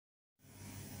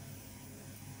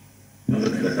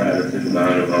भागवत कथा रसिक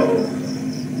महानुभाव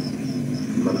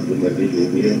मधुमती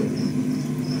जोगियों,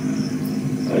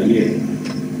 आइए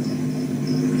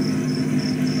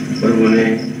प्रभु ने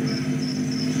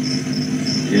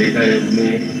त्रेता युग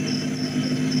में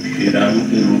श्री राम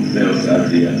के रूप में अवतार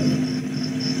दिया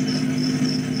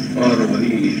और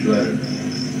वही ईश्वर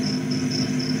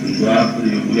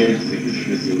द्वापर युग में श्री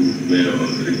कृष्ण के रूप में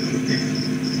अवतरित होते हैं।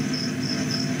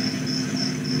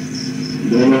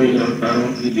 दोनों ही अवतारों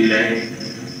की लीलाएं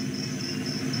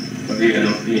बड़ी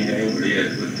अनोखी हैं, बड़ी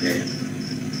अद्भुत हैं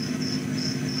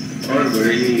और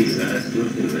बड़े ही रहस्यों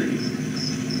से भरी।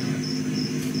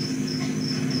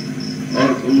 और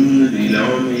उन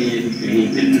लीलाओं में यदि कहीं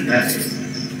भिन्नता है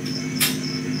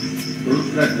तो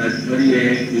उसका तात्पर्य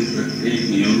है कि प्रत्येक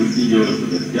युग की जो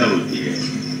समस्या होती है,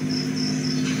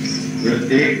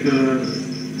 प्रत्येक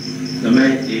समय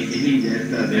एक ही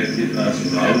जैसा व्यक्ति का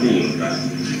स्वभाव नहीं होता,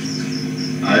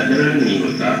 आचरण नहीं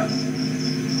होता,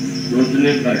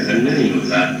 सोचने का ढंग नहीं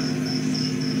होता।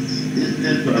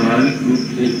 इसलिए स्वाभाविक रूप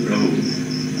से प्रभु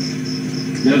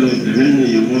जब विभिन्न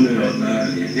युगों में अवतार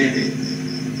लेते हैं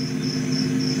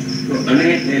तो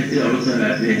अनेक ऐसे अवसर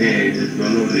आते हैं जिस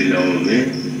दोनों लीलाओं में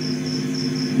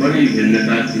बड़ी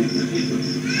भिन्नता की प्रतीत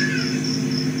होती है।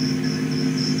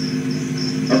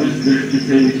 अब इस दृष्टि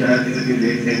से विचार करके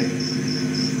देखें,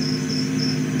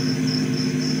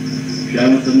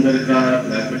 श्याम सुंदर का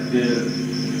प्राकट्य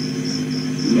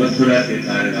मथुरा के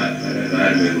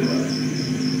कारागार में हुआ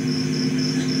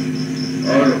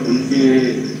और उनके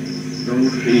प्रभु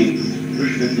श्री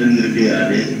कृष्णचंद्र के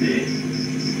आदेश से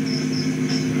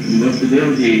वसुदेव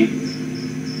जी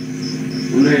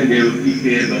उन्हें देवकी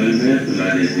के बगल में सुला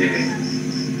देते हैं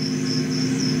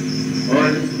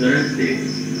और इस तरह से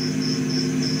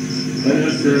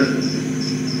कंस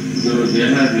जो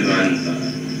देहाभिमान था,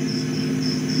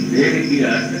 देह की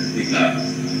आसक्ति का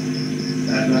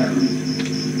साकार रूप,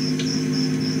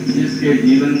 जिसके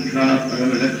जीवन का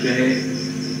परम लक्ष्य है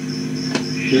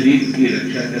शरीर की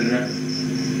रक्षा करना,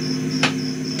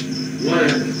 वह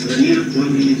शरीर को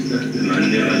ही सत्य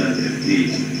मानने वाला व्यक्ति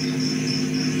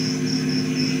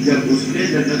जब उसके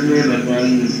जगत में भगवान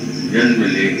जन्म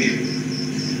लेंगे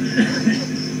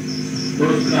तो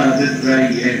उसका अभिप्राय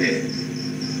यह है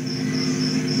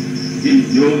कि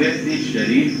जो व्यक्ति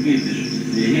शरीर की दृष्टि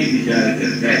से ही विचार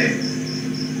करता है,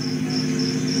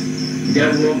 जब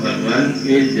वो भगवान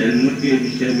के जन्म के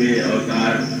विषय में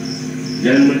अवतार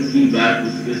जन्म की बात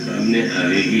उसके सामने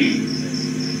आएगी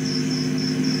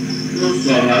तो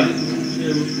स्वाभाविक रूप से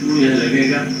उसको यह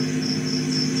लगेगा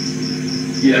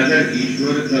कि अगर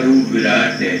ईश्वर का रूप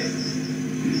विराट है,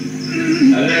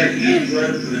 अगर ईश्वर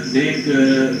प्रत्येक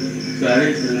सारे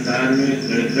संसार में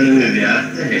कण कण में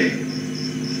व्याप्त है,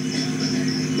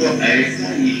 तो ऐसा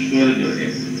ईश्वर जो है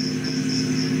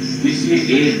किसी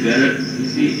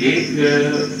एक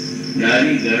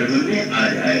नारी गर्भ में आ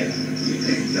जाए, ये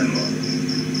संभव है।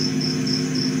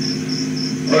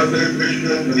 और फिर प्रश्न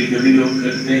कभी कभी लोग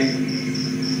करते हैं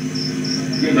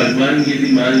कि भगवान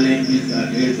यदि मान लें कि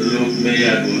साकेत लोक में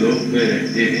या गोलोक में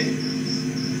रहते हैं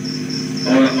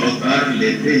और अवतार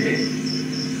लेते हैं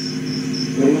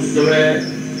तो उस समय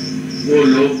वो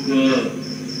लोग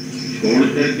छोड़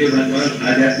करके भगवान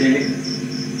आ जाते हैं,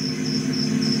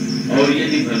 और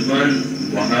यदि भगवान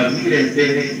वहां भी रहते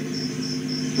हैं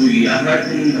तो यहाँ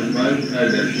दिन भगवान का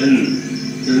दर्शन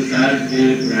संसार के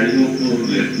प्राणियों को,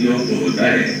 व्यक्तियों को होता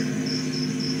है,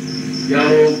 क्या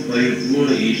वो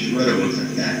परिपूर्ण ईश्वर हो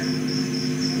सकता है?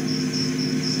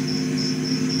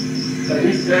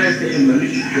 इस तरह से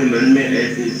मनुष्य के मन में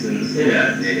ऐसे संशय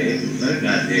आते हैं, तर्क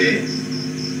आते हैं,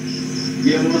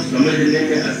 ये वो समझने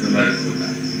में असमर्थ होता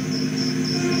है।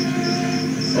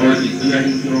 और इतना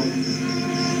ही क्यों,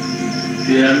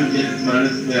 श्री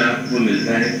रामचरितमानस में आपको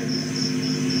मिलता है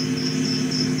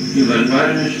कि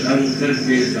भगवान शंकर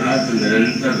के साथ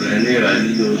निरंतर रहने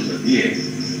वाली जो सती है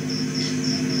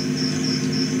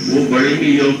वो बड़े ही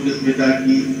योग्य पिता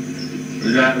की,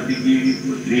 प्रजापति की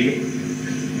पुत्री है,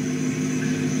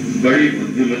 बड़ी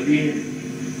बुद्धिमती है।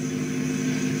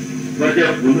 पर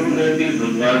जब उन्होंने भी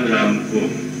भगवान राम को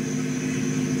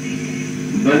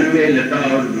वन में लता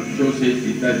और वृक्षों से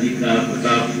सीता जी का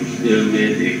पता पूछते हुए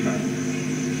देखा,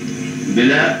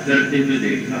 विलाप करते हुए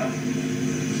देखा,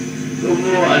 तो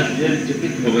वो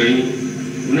आश्चर्यचकित हो गई।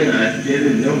 उन्हें आश्चर्य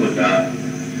न होता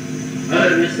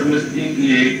अगर वे समझती कि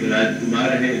एक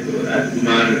राजकुमार है तो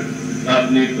राजकुमार का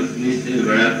अपनी पत्नी से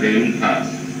बड़ा प्रेम था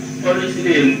और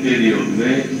इसलिए उनके वियोग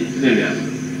में इतने व्याकुल।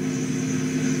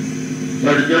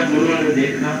 पर जब उन्होंने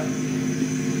देखा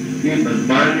कि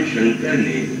भगवान शंकर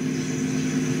ने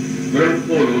प्रभु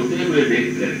को रोते हुए देख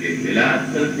करके,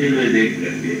 विलाप करते हुए देख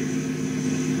करके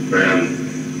प्रणाम,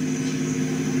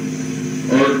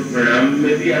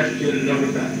 कभी आश्चर्य न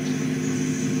होता।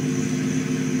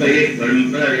 तो एक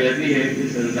परंपरा यह भी है कि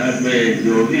संसार में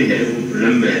जो भी है वो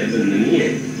प्रलम्ब है, बंधनीय है।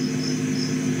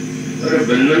 और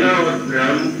वंदना और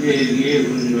प्रणाम के लिए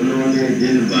उन्होंने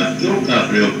जिन वाक्यों का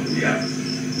प्रयोग किया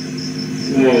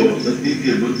वो सती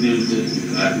की बुद्धि उसे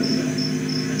स्वीकार किया।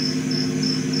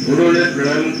 उन्होंने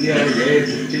प्रणाम किया, जय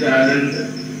सच्चिदानंद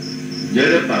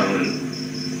जल पावन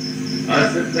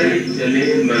असतई चले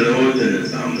मनोजन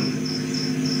सामन।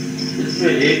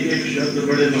 इसमें एक एक शब्द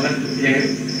बड़े महत्व के हैं।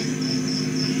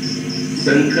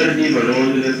 शंकर जी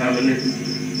मनोजन सामने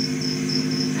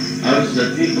और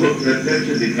सती को प्रत्यक्ष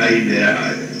दिखाई दे रहा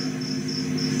है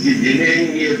कि जिन्हें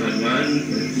ये भगवान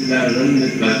सच्चिदानंद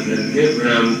का करके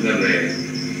प्रणाम कर रहे हैं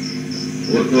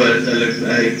वो तो ऐसा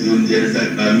लगता है कि उन जैसा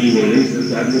कामी हो नहीं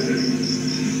संसार में करें।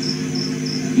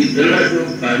 इतना जो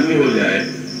कामी हो जाए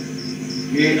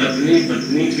कि अपनी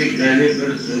पत्नी के कहने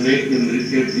पर सोने के मृग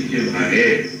के पीछे भागे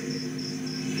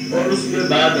और उसके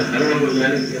बाद हरण हो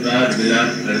जाने के बाद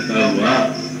विलास करता हुआ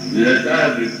लता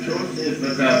वृक्षों से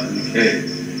पता पूछे,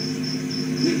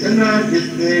 इतना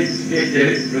जिसमें इसके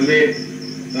चरित्र में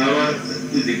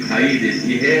कामासक्ति दिखाई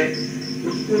देती है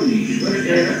उसको ईश्वर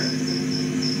कहना।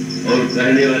 और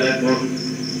कहने वाला कौन?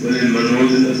 बोले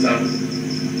मनोजन साहब।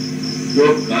 जो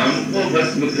काम को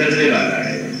भस्म करने वाला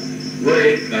है वो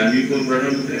एक कामी को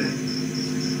प्रणाम करे,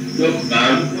 जो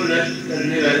काम को नष्ट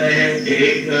करने वाला है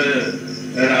एक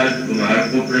राजकुमार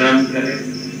को प्रणाम करे,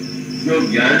 जो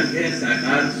ज्ञान के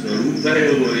साकार स्वरूप है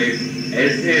वो एक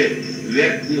ऐसे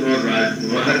व्यक्ति और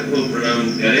राजकुमार को प्रणाम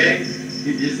करे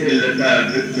कि जिसे लता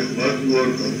वृक्ष पशु और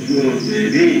पक्षियों से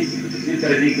भी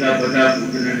सीताजी का पता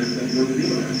पूछने में संयोग नहीं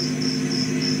होना।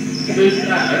 तो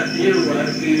इसका अर्थ ये हुआ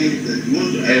कि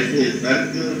सचमुच ऐसे तर्क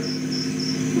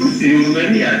उस युग में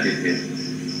भी आते थे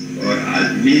और आज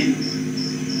भी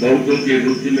बहुतों के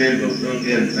बुद्धि में, बहुतों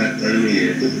के अंतःकरण में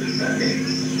यह तो चलता है।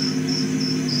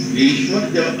 ईश्वर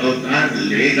जब अवतार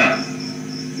लेगा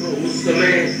तो उस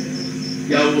समय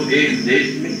क्या वो एक देश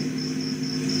में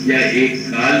या एक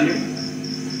काल में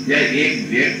या एक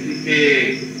व्यक्ति के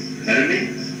घर में,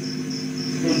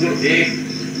 तो जो एक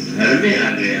घर में आ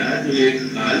गया, जो एक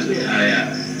काल में आया,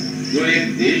 जो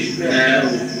एक देश में आया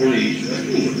वो कोई ईश्वर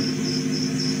नहीं होता।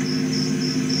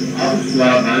 तो अब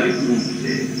स्वाभाविक रूप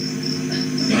से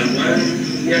भगवान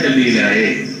यह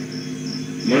लीलाएं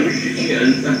मनुष्य के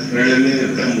अंतःकरण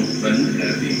में भ्रम उत्पन्न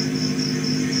कर दी,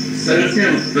 संशय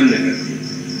उत्पन्न कर दी।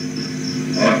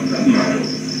 और तब मानो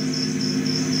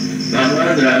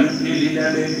भगवान राम की लीला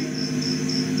में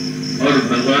और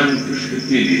भगवान कृष्ण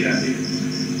की लीला में,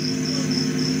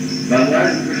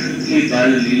 भगवान कृष्ण की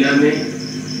बाल लीला में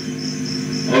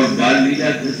और बाल लीला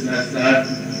के साथ साथ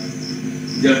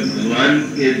जब भगवान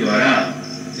के द्वारा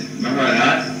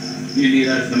महाराज की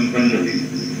लीला संपन्न हुई,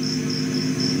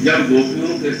 जब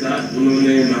गोपियों के साथ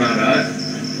उन्होंने महाराज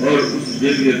और उस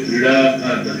दिव्य क्रीड़ा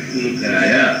का दर्शन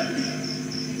कराया,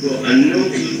 तो अन्यों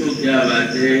की तो क्या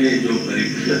बात है। जो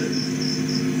परीक्षित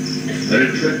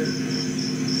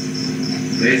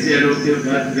कैसे अनोखे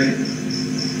बात है।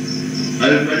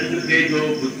 अभिमन्यु के जो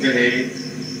पुत्र है,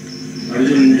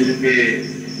 अर्जुन जिनके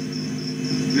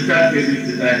पिता के भी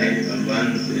पिता है, भगवान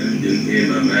स्वयं जिनके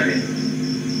मामा है,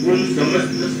 उन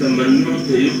समस्त संबंधों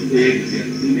से युक्त एक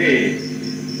व्यक्ति ने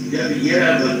जब यह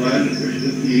भगवान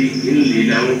कृष्ण की इन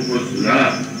लीलाओं को सुना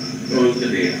तो उसे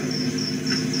देखा,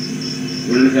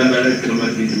 उनका मैंने क्षमा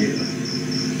कीजिएगा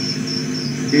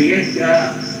कि ये क्या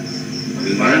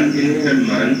भगवान जिन्हें हम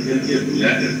मान करके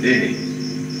पूजा करते हैं,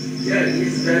 क्या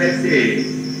इस तरह से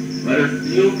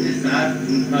परस्त्रियों के साथ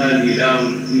उनका लीला,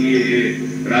 उनकी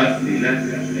रास लीला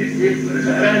क्या ऐसे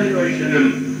प्रसारा निवर्षणम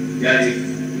क्या एक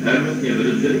धर्म के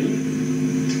विरुद्ध नहीं,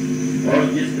 और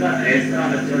जिसका ऐसा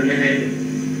आचरण है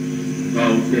तो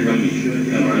उसे हम ईश्वर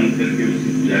का मान करके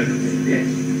उसकी पूजा कर सकते हैं।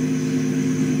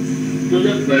 तो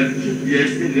जब परीक्षित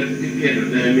जैसे व्यक्ति के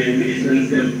हृदय में भी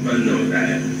संशय उत्पन्न होता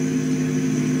है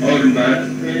और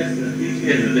मानस में सती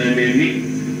के हृदय में भी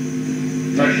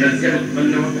संशय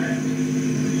उत्पन्न होता है,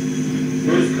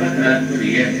 तो इसका तात्पर्य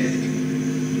यह है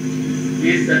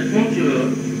कि सचमुच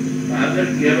अगर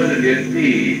केवल व्यक्ति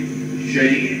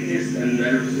शरीर के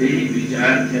संदर्भ से ही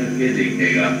विचार करके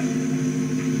देखेगा,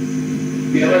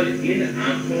 केवल इन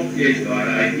आंखों के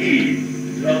द्वारा ही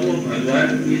तब वो भगवान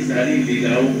की सारी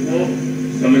लीलाओं को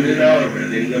समझना और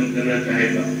हृदयंगम करना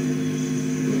चाहेगा,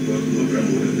 तो उसको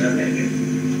ब्रह्मविद्या कहेंगे।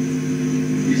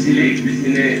 इसीलिए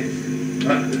किसी ने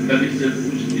भक्त कवि से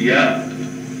पूछ दिया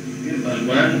कि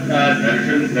भगवान का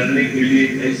दर्शन करने के लिए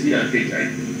कैसी आंखें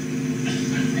चाहिए,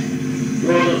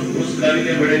 तो उस कवि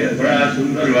ने बड़ा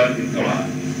सुंदर वाक्य कहा,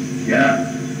 क्या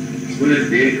बोले,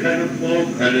 देखन को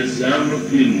घनश्याम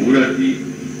की मूर्ति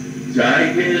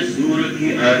चाहिए सूर्य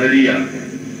की आंधरी आंखें,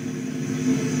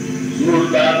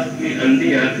 सूरदास की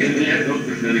अंधी आंखें मिले तो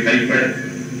कृष्ण दिखाई पड़े।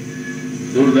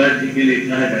 सूरदास जी के लिए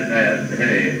कहा जाता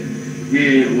है कि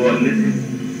वो अंधे थे,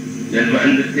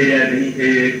 जन्मांध थे या नहीं थे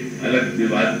एक अलग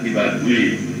विवाद की बात हुई,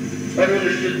 पर वो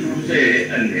निश्चित रूप से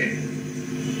अंधे।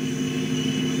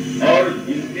 और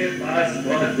जिनके पास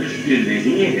वह दृष्टि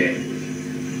नहीं है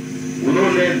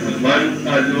उन्होंने भगवान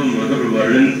का जो मधुर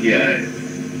वर्णन किया है,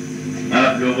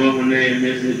 आप लोगों ने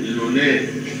में से जिन्होंने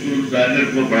सूरसागर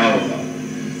को पढ़ा होगा,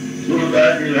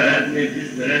 सूरदास जी महाराज ने जिस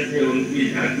तरह से उनकी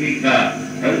झांकी का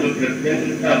अंग प्रत्यंग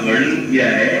का वर्णन किया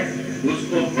है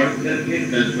उसको पढ़ करके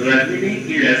कल्पना भी नहीं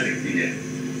की जा सकती है।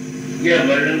 यह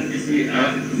वर्णन किसी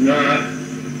आंख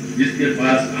जिसके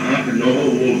पास आंख न हो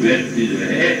वो व्यक्ति जो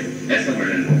है ऐसा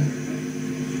वर्णन हो।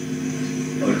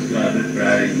 और उसका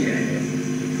अभिप्राय यह है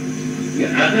कि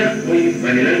अगर कोई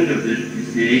बहिरंग दृष्टि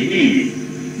से ही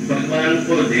भगवान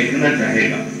को देखना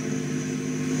चाहेगा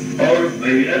और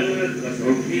बहिरंग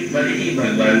कसौटी पर ही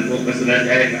भगवान को कसना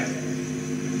चाहेगा,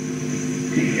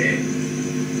 ठीक है,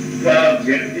 का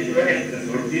व्यक्ति जो है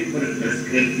कसौटी पर कस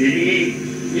करके ही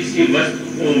किसी वस्तु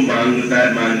को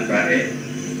मांगता है,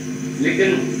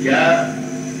 लेकिन क्या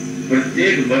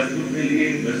प्रत्येक वस्तु के लिए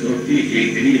कसौटी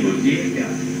एक ही होती है क्या?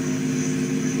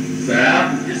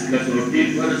 शराब जिस कसौटी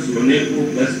पर सोने को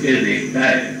कस के देखता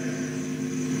है,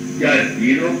 क्या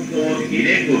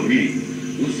हीरे को भी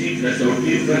उसी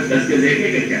कसौटी पर कस के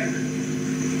देखेगा क्या?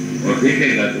 और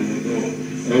देखेगा तो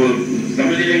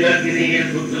समझ लेगा कि नहीं ये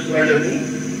शुद्ध स्वर्ण नहीं।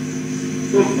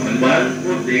 तो भगवान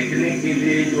को देखने के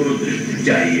लिए जो दृष्टि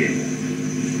चाहिए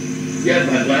या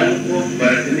भगवान को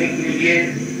परखने के लिए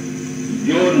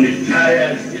जो निष्ठा या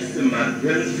जिस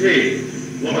माध्यम से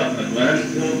वह भगवान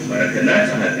को परखना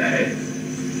चाहता है,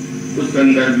 उस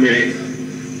संदर्भ में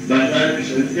भगवान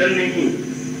शंकर ने ही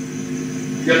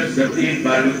जब सती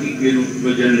पार्वती के रूप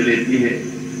में जन्म लेती है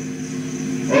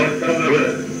और तब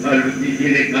पार्वती जी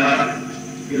ने कहा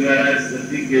कि महाराज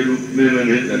सती के रूप में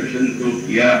मैंने दर्शन तो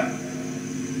किया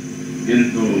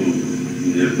किंतु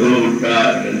तो उल्टा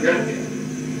रंजन गया,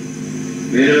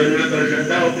 मेरे मन में तो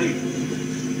श्रद्धा हो गई।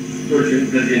 तो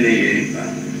शंकर जी ने यही कहा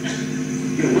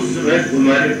कि उस समय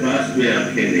तुम्हारे पास में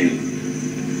आंखें नहीं,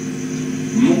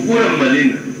 मुकुर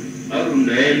मलिन और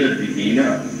नयन दिहीना,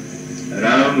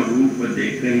 राम रूप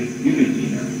देखें किम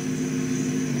दीना।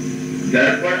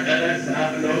 दर्पण अगर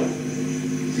साफ न हो,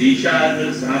 शीशा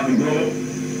अगर साफ न हो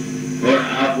और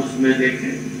आप उसमें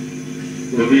देखें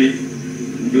तो भी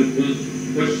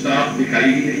कुछ साफ दिखाई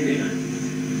ही नहीं देगा।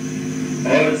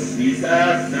 और शीशा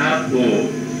साफ हो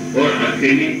और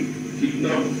आंखें भी ठीक न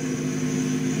हो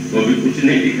तो भी कुछ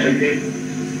नहीं दिखाई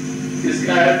देगा।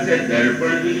 इसका अर्थ है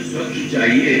दर्पण भी स्वच्छ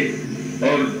चाहिए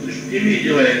और दृष्टि भी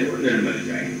जो है वो निर्मल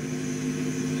चाहिए।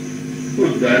 तो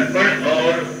दर्पण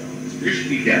और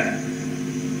दृष्टि क्या है,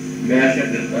 मैं आशा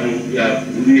करता हूं कि आप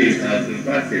पूरी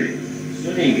एकाग्रता से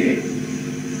सुनेंगे,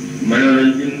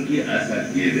 मनोरंजन की आशा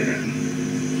किए बिना।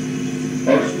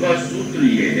 और उसका सूत्र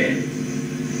ये है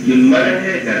कि मन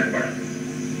है दर्पण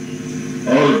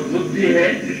और बुद्धि है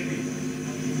दृष्टि।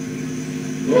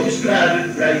 तो इसका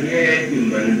अभिप्राय यह है कि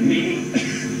मन भी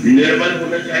निर्मल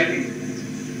होना चाहिए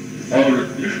और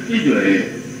दृष्टि जो है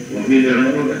वो भी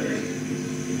निर्मल होना चाहिए।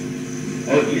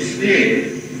 और इसलिए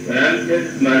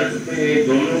रामचरितमानस में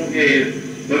दोनों के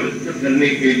पवित्र करने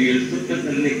के लिए, शुद्ध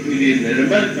करने के लिए,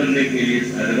 निर्मल करने के लिए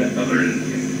साधना का वर्णन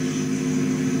किया।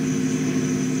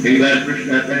 कई बार प्रश्न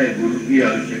आता है गुरु की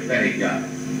आवश्यकता है क्या?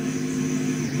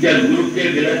 क्या गुरु के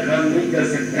बिना काम नहीं कर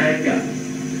सकता है क्या?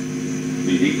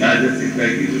 विधि कहा जा सकता है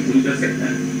कि बिल्कुल कर सकता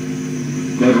है।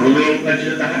 करोड़ों का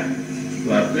चलता है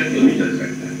तो आपका क्यों नहीं चल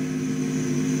सकता?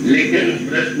 लेकिन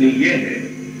प्रश्न ये है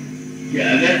कि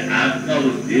अगर आपका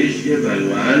उद्देश्य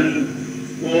भगवान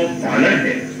को पाना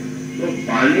है तो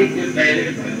पाने के पहले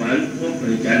भगवान को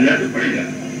पहचानना तो पड़ेगा।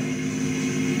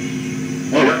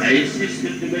 और ऐसी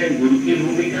स्थिति में गुरु की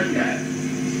भूमिका क्या है?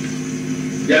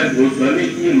 जब गोस्वामी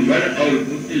जी मन और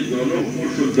बुद्धि दोनों को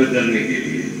शुद्ध करने के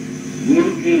लिए गुरु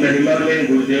की महिमा में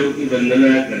गुरुदेव की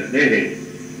वंदना करते हैं,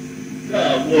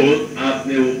 वो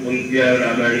आपने वो पंक्तियां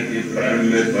रामायण के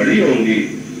प्रारंभ में पढ़ी होंगी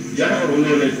जहां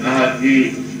उन्होंने कहा कि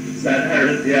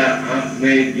साधारणतया आंख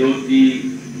में ज्योति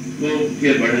को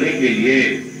के बढ़ने के लिए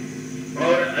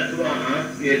और अथवा आंख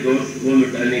के दोष को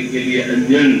मिटाने के लिए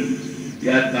अंजन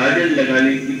या काजल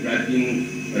लगाने की प्राचीन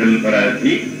परंपरा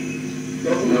थी।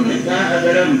 तो उन्होंने कहा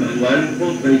अगर हम भगवान को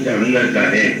पहचानना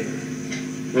चाहें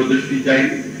तो दृष्टि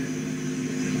चाहिए।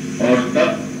 और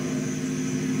तब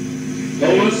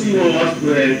कौन सी वो वस्तु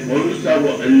है, कौन सा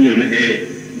वो अंजन है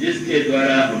जिसके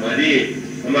द्वारा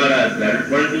हमारा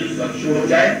दर्पण भी स्वच्छ हो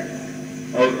जाए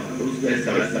और उस उसके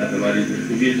साथ साथ हमारी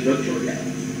दृष्टि भी स्वच्छ हो जाए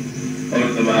और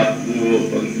तब आपको वो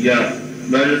पंक्तियां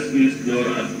मानस की इसकी ओर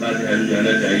आपका ध्यान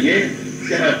जाना चाहिए।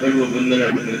 जहाँ पर वो वंदना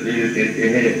करते हुए कहते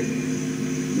हैं,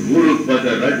 गुरु पद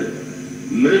रज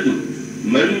मृदु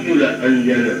मंजुल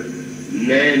अंजन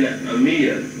नैन अमीय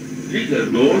लिख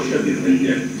दोष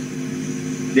विभंजन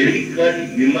देखकर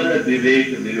विमल विवेक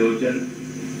विलोचन।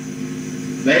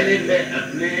 पहले मैं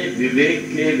अपने विवेक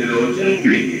के विलोचन के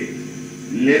लिए,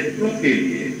 नेत्रों के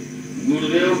लिए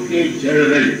गुरुदेव के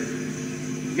चरण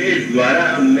के द्वारा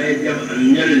मैं जब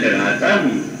अंजन लगाता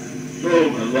हूँ तो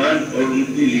भगवान और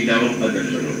उनकी लीलाओं का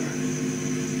दर्शन होता है।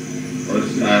 और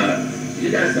उसका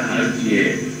सीधा सा अर्थ ये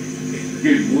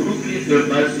कि गुरु की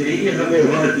कृपा से ही हमें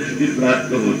वह दृष्टि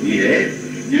प्राप्त होती है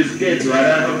जिसके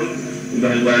द्वारा हम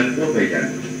भगवान को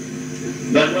पहचानते,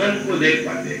 भगवान को देख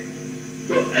पाते।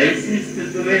 तो ऐसी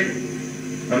स्थिति में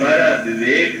हमारा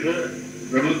विवेक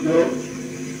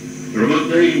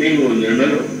प्रबुद्ध ही नहीं हो,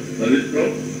 निर्मल हो, पवित्र हो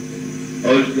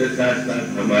और उसके साथ साथ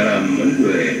हमारा मन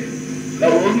जो है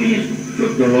वो भी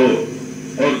शुद्ध हो।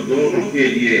 और दोनों के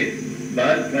लिए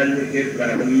बालकांड के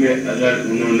प्रारंभ में अगर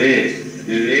उन्होंने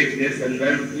विवेक के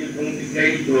संदर्भ की पंक्ति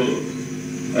कही तो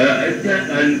अयोध्या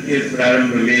कांड के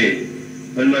प्रारंभ में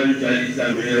हनुमान चालीसा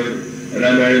में और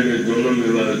रामायण में दोनों में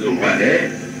वह दोहा है,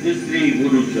 श्री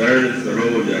गुरु चरण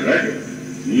सरोज रज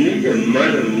निज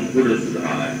मन मुकुर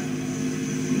सुधार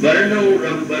वर्णो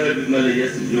रंबर विमल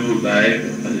यश जो गायक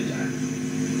फल जाए।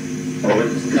 और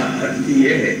इसका अर्थ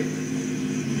यह है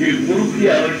कि गुरु की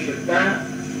आवश्यकता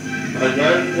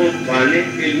भगवान को पाने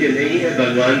के लिए नहीं है,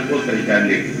 भगवान को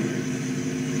पहचानने के लिए।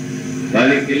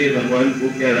 पाने के लिए भगवान को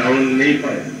क्या रावण नहीं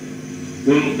पाया,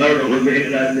 कुंभकर्ण और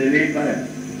मेघराज ने नहीं पाया,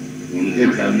 उनके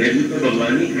सामने भी तो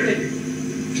भगवान ही खड़े थे,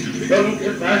 तो उनके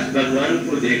पास भगवान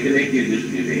को देखने की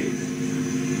दृष्टि नहीं।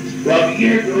 तो अब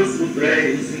यह जो सूत्र है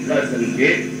इसी का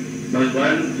संकेत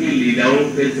भगवान की लीलाओं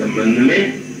के संबंध में,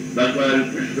 भगवान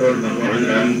कृष्ण और भगवान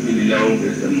राम की लीलाओं के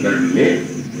संदर्भ में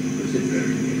प्रसिद्ध है।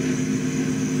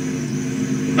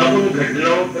 अब उन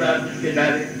घटनाओं पर आप दृष्टि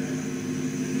डालें।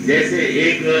 जैसे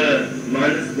एक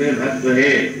मानस में भक्त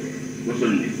है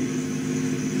मुसुंडी जी,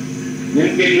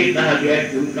 जिनके लिए कहा गया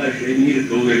कि उनका शरीर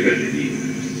कौवे का शरीर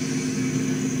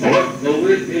और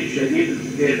कौवे के शरीर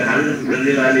के धारण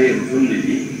करने वाले मुसुंडी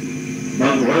जी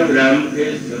भगवान राम के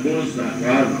सगुण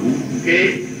साकार रूप के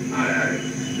आधार।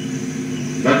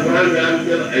 भगवान राम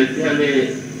जब अयोध्या में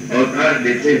अवतार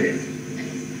लेते हैं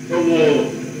तो वो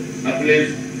अपने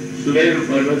सुमेरु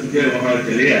पर्वत के वहां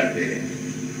चले आते हैं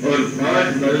और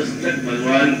 5 वर्ष तक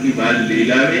भगवान की बाल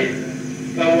लीला में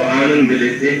का वो आनंद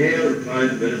लेते हैं और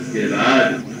 5 वर्ष के बाद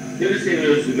फिर से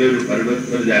वे सुमेरु पर्वत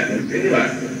पर जाकर के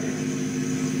निवास करते हैं।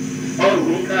 और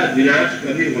उनका विनाश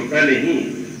कभी होता नहीं,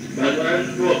 भगवान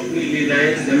को अपनी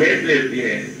लीलाएं समेट लेती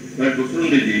है। पर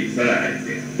मुसुंडी जी सड़ा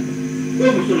रहते हैं।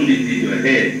 तो मुसुंडी जी जो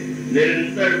है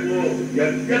निरंतर वो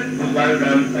जब तक भगवान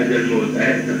राम का जन्म होता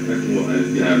है तब तक वो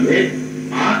अयोध्या में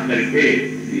आ करके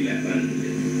लीला बन लेते।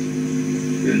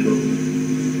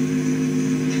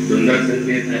 सुंदर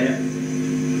संकेत है।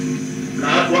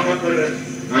 आप वहां पर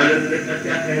आनंद का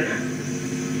क्या कहना है,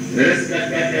 रस का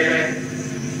क्या कहना है?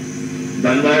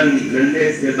 भगवान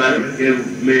नन्हे से बालक के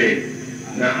रूप में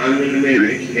आंगन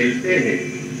में खेलते हैं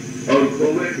और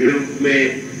कौवे के रूप में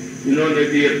इन्होंने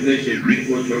भी अपने शरीर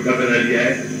को छोटा बना लिया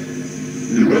है।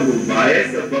 प्रभु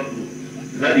बायस बपू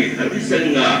हरि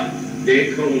हरिसंगा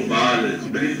देखो बाल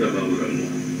स्मृत बहुरंगा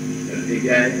करते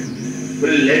क्या है?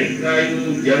 लड़कायु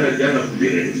जह जह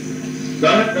फिरे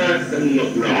सहता संग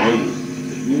उड़ाऊं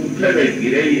उठर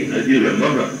गिरई अजीर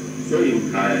मह सोई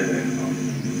उठाए बैठा।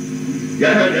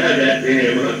 जहाँ जहाँ जाते हैं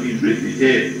वहाँ की वृद्धि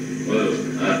से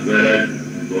आप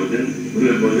भोजन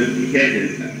पूरे भोजन की क्या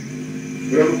जनता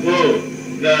प्रभु को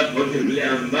भोजन मिले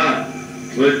अम्बा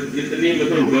कितनी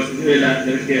मतलब वस्तुएं ला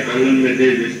करके आंगन में दे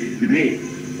देती थी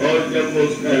और जब वो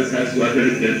उसका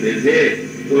स्वागत करते थे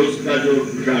तो उसका जो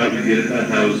प्रसाद गिरता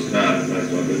था उसका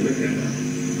स्वागत में करता।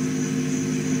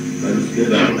 और उसके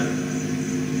बाद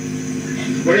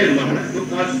बड़े महत्व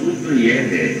का सूत्र यह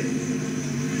है,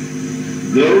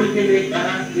 गरुड़ जी ने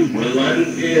कहा कि भगवान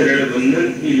के रणबंधन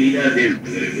की लीला देख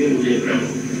करके मुझे भ्रम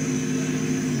हो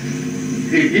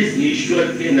कि जिस ईश्वर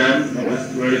के नाम का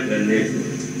स्मरण करने से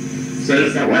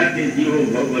संसार के जीव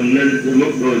बंधन से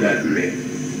मुक्त हो जाते हैं,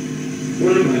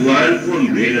 उन भगवान को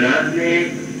मेघनाथ ने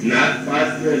नागपाश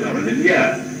में बांध दिया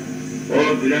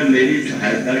और बिना मेरी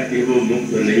सहायता के वो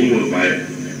मुक्त नहीं हो पाए।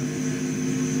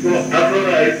 तो अब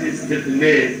ऐसी स्थिति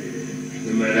में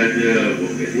महाराज वो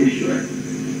कहते ईश्वर,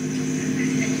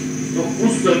 तो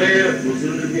उस समय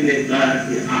मुसुंडी जी ने कहा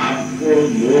कि आपको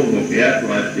मोह हो गया तो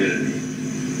आश्चर्य नहीं,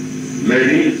 मैं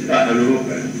नहीं इसका अनुभव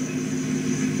कर।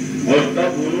 और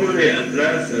तब उन्होंने अपना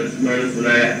संस्मरण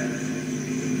सुनाया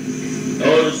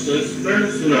और संस्मरण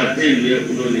सुनाते हुए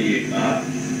उन्होंने ये कहा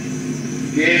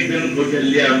कि एक दिन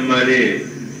कौशल्या अम्मा ने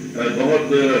बहुत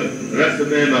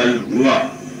रसमय मालपुआ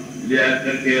ले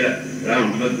आकर के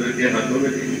रामभद्र के हाथों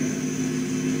में दे दिया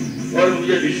और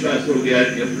मुझे विश्वास हो गया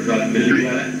कि अब प्रसाद मिलने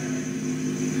वाला है।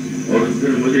 और उस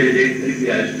दिन मुझे देख करके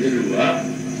आश्चर्य हुआ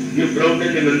कि प्रभु ने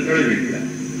निमंत्रण भी दिया।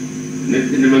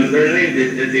 नित्य निमंत्रण नहीं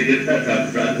देते थे, गिरता था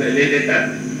प्रसाद ले लेता,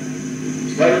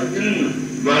 पर उस दिन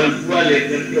मालपुआ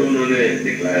लेकर के उन्होंने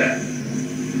दिखलाया,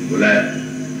 बुलाया।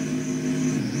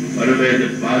 और मैं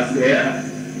जब पास गया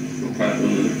तो बात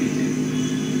उन्होंने पीछे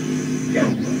क्या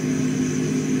हुआ,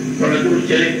 थोड़ा दूर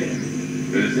चले गए,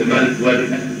 फिर से मालपुआ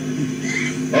दिखा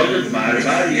और जब बार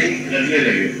बार यही करने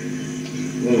लगे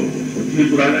वो कुछ भी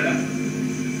बुरा लगा।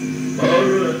 और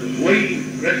वही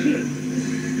प्रश्न,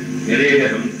 अरे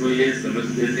हम तो ये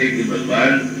समझते थे कि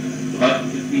भगवान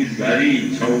भक्त की सारी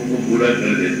इच्छाओं को पूरा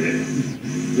कर देते हैं,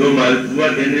 जो मालपुआ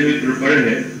देने में कृपण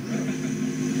है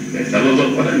कैसा वो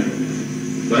भगवान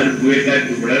मालपुए का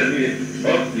टुकड़ा भी।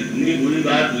 और कितनी बुरी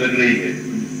बात लग रही है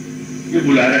कि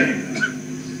बुला रहे हैं,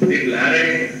 दिखला रहे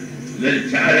हैं,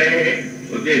 ललचा रहे हैं,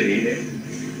 वो दे नहीं रहे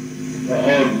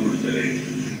और दूर चले गए।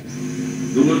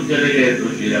 दूर चले गए तो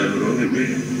श्री राम रोने लगे।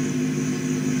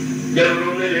 जब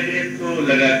रोने लगे तो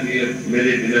लगा कि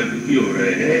मेरे बिना दुखी हो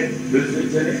रहे हैं, फिर से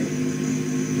चले।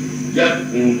 जब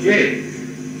पहुंचे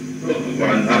तो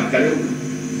भगवान भाग खड़े हुए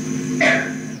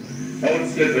और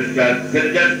उसके पश्चात फिर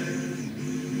जब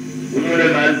उन्होंने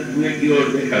मालपुए की ओर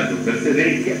देखा तो फिर से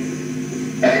नहीं किया।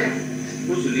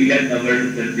 उस लीला का वर्णन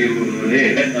करते हुए उन्होंने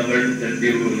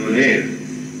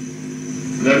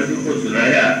गर्द को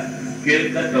सुनाया,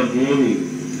 केलकत मोही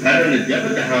हरण जब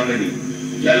धावनी,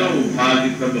 चलो भाग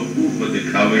सब खूब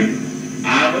दिखावनी,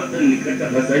 आवत निकट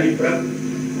हसई प्रभ,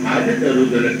 भाजत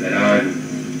रुदन करानी,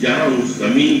 जाऊं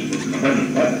समीप कहन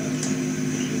पर,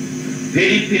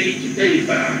 फेरी फेरी चितई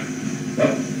परान।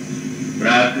 तब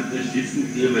प्राकृत शिशु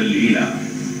केवल लीला,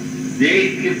 देख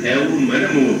के भैरव मन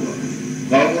मोह,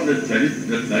 कौन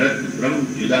चरित्र करत ब्रह्म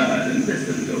जुदा आनंद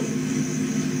संगो।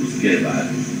 उसके बाद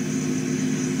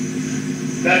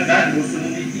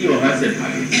मुसुंदी जी वहां से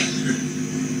भागे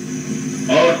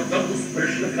और तब उस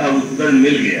प्रश्न का उत्तर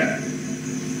मिल गया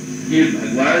कि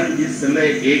भगवान जिस समय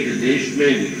एक देश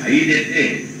में दिखाई देते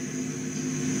हैं,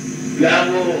 क्या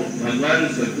वो भगवान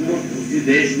सचमुच उसी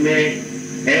देश में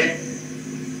है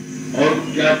और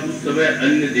क्या उस समय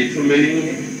अन्य देशों में नहीं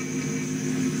है।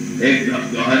 एक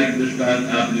व्यवहारिक दृष्टांत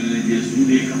आप ले लीजिए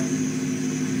सूर्य का।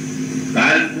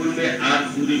 कालपुर में आप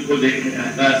सूर्य को देखें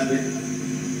आकाश में,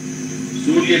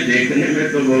 सूर्य देखने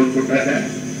में तो बहुत छोटा था।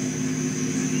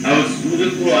 अब सूर्य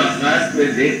को आकाश में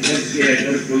देख करके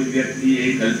अगर कोई व्यक्ति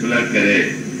ये कल्पना करे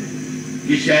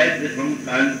कि शायद हम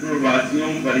कानपुर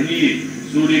वासियों पर ही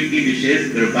सूर्य की विशेष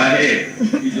कृपा है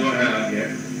कि जो है आ गया,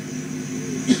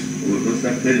 वो तो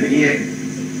सत्य नहीं है।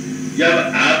 जब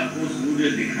आपको सूर्य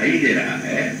दिखाई दे रहा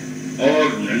है और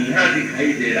नन्हा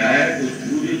दिखाई दे रहा है तो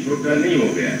सूर्य छोटा नहीं हो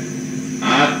गया।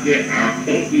 आपके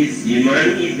आंखों की सीमा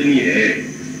ही इतनी है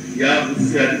कि आप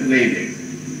उससे अधिक नहीं देख।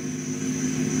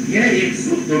 यह एक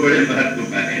सुख तो बड़े महत्व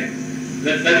का है,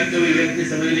 कभी कभी व्यक्ति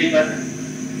समझ नहीं पाता।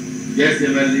 जैसे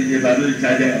मान लीजिए बादल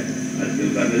छा जाए, आजकल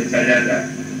बादल छा जाता,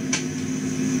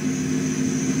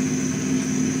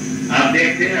 आप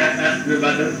देखते हैं आकाश में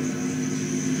बादल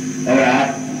और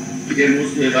आपके मुंह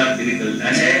से बात निकलता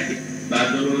है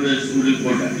बादलों ने सूर्य को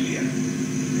ढक लिया।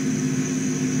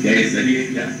 क्या ये सही है?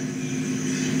 क्या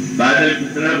बादल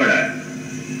कितना बड़ा है,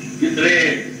 कितने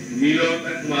मीलों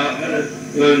तक वहां पर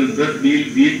 10 मील,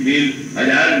 20 मील,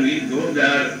 1000 मील,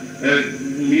 2000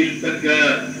 मील तक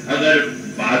अगर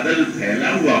बादल फैला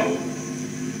हुआ हो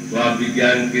तो आप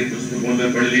विज्ञान के पुस्तकों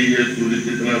में पढ़ लीजिए सूर्य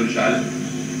कितना विशाल।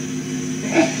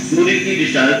 सूर्य की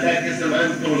विशालता के समान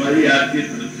तो हमारी आपकी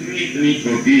पृथ्वी इतनी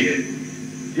छोटी है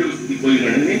कि उसकी कोई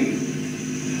गणना नहीं।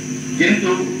 किंतु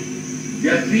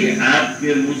जब भी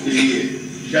आपके मुंह से ये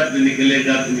शब्द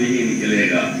निकलेगा तो यही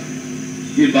निकलेगा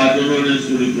कि बादलों ने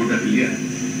सूर्य को ढक लिया।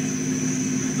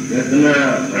 कितना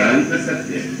भ्रांत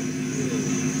सत्य है।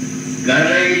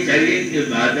 कहना ये चाहिए कि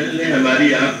बादल ने हमारी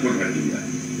आंख को ढक लिया,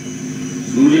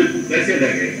 सूर्य को कैसे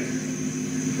ढकेगा?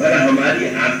 पर हमारी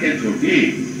आंखें छोटी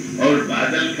और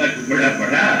बादल का टुकड़ा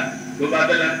बड़ा तो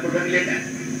बादल आंख को ढक लेता है।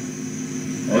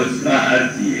 और इसका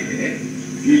अर्थ ये है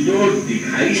कि जो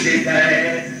दिखाई देता है,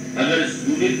 अगर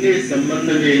सूर्य के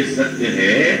संबंध में सत्य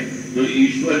है तो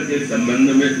ईश्वर के संबंध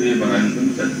में तो महानतम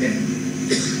सत्य है।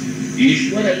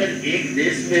 ईश्वर अगर एक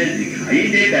देश में दिखाई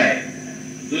दे रहा है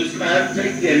तो इसका अर्थ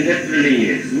है कि अन्यत्र नहीं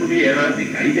है। सूर्य यहाँ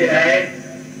दिखाई दे रहा है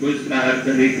तो इसका अर्थ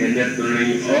है कि अन्यत्र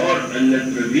नहीं, और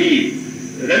अन्यत्र भी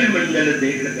रवि मंडल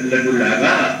देख लगु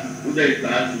लागा, उदय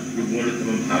दास गुण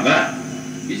तम भागा।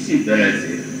 इसी तरह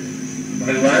से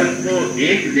भगवान को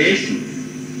एक देश में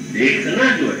देखना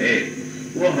जो है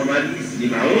वो हमारी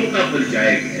सीमाओं का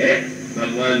परिचायक है,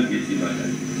 भगवान की सीमा का।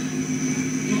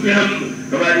 क्योंकि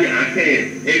हमारी आंखें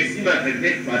एक सीमा तक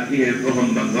देख पाती है तो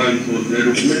हम भगवान को उस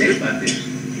रूप में देख पाते हैं।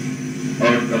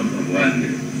 और तब भगवान ने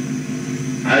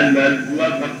आज मालपुआ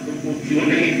भक्तों को क्यों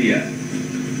नहीं दिया?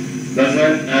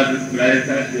 भगवान का अभिप्राय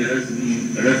था कि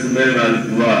रसमय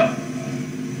मालपुआ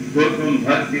तो तुम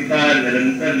भक्ति का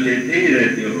निरंतर लेते ही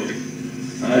रहते हो।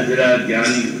 हाजरा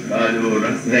ज्ञान का जो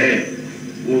रस है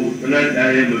वो उतना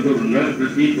चाहे मधुर न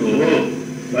प्रतीत हो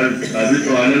पर अभी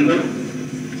तो आनंद हो।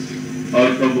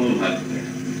 और तब वो भागते हैं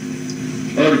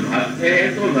और भागते हैं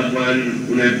तो भगवान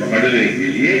उन्हें पकड़ने के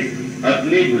लिए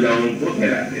अपनी भुजाओं को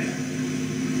फैलाते हैं।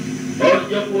 और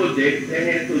जब वो देखते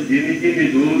हैं तो जिनी जिनी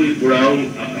दूर उड़ाऊं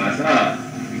आकाशा,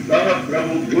 तब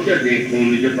प्रभु भुज देखो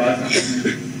निज पासा।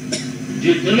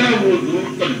 जितना वो दूर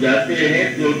तक जाते हैं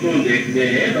तो देखते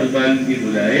हैं भगवान की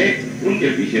भुजाएं उनके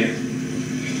पीछे।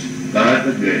 कहां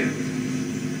तक गए?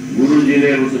 गुरु जी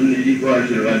ने वसुंधरा जी को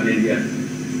आशीर्वाद दे दिया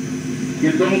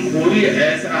कि तुम कोई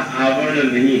ऐसा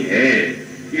आवरण नहीं है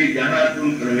कि जहां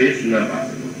तुम प्रवेश न पा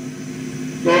सको।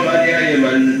 तो हमारे यहाँ ये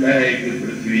मान्यता है कि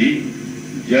पृथ्वी,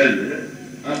 जल,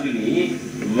 अग्नि,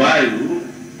 वायु,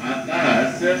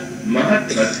 आकाश,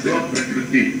 महत्त्व,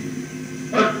 प्रकृति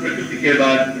और प्रकृति के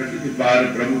बाद प्रकृति पार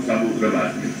प्रभु समुद्र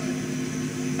वाक्य।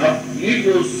 अब ये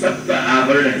जो सप्त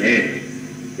आवरण है,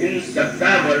 इन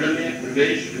सप्तावरण में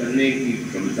प्रवेश करने की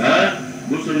क्षमता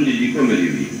वसुंधरा जी को मिली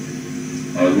हुई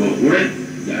और वो उड़े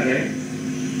जा रहे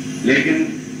हैं। लेकिन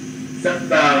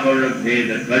सप्तावरण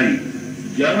भेद करी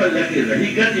जह लगे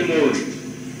रही गति मोर,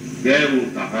 गए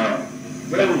कहा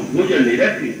प्रभु भुज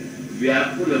निरख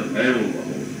व्याकुल भय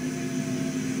बहो।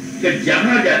 कि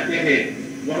जहां जाते हैं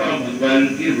वहां भगवान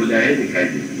की भुजाएं दिखाई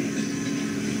देती है।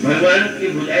 भगवान की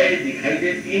भुजाएं दिखाई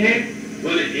देती हैं।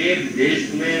 बोले एक देश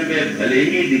में मैं भले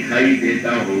ही दिखाई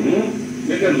देता हूँ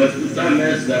लेकिन वस्तुतः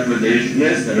मैं सर्वदेश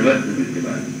में सर्वत्र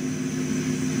विद्यमान।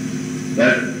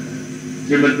 पर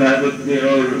श्रीमद् भागवत में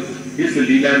और इस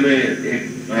लीला में एक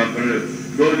वहां पर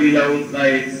दो लीलाओं का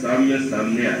एक साम्य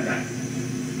सामने आता है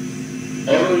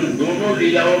और उन दोनों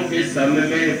लीलाओं के साम्य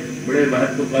में बड़े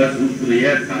महत्व का सूत्र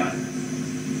यह था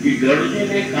कि गरुड़ जी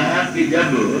ने कहा कि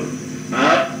जब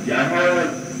आप जहाँ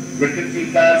प्रकृति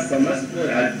का समस्त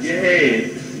राज्य है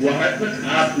वहां तक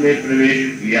आपने प्रवेश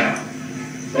किया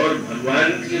और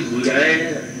भगवान की भुजाएं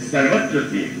सर्वत्र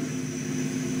थी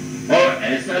और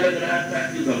ऐसा लग रहा था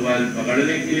कि भगवान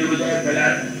पकड़ने के लिए भुजाएं फैला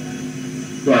रहे,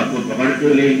 तो आपको पकड़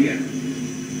क्यों नहीं लिया?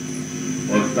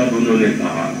 और तब उन्होंने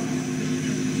कहा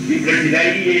कि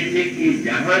कठिनाई ये थी कि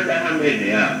जहां जहां मैं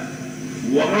गया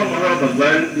वहां वहां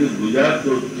भगवान की भुजा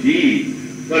तो थी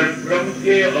पर प्रभु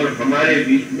के और हमारे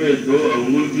बीच में 2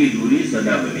 अंगुल की दूरी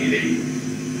सदा बनी रही।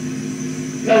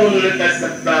 तब उन्होंने कहा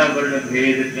सत्ता वर्ण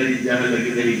भेद करी जहां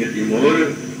लगी रही गति मोर,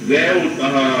 गए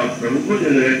कहा प्रभु को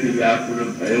जन व्याकुल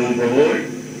भयो बहोय।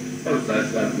 और साथ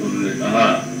साथ उन्होंने कहा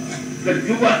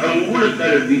युवा अंगुल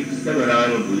कर बीच सब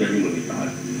राम भुजहि मुनि कहा।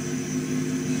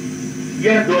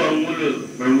 यह 2 अंगुल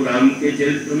प्रभु राम के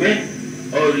चरित्र में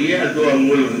और यह 2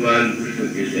 अंगुल भगवान कृष्ण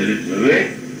के चरित्र में,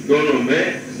 दोनों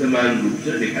में समान रूप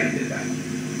से दिखाई देता है।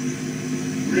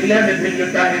 लीला में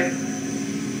भिन्नता है।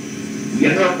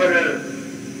 यहाँ पर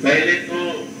पहले तो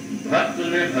भक्त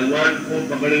ने भगवान को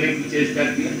पकड़ने की चेष्टा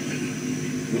की।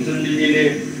 वसुंधरा जी ने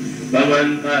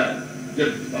भगवान का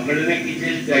जब पकड़ने की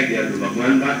चेष्टा किया तो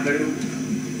भगवान भाग खड़े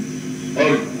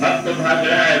और भक्त भाग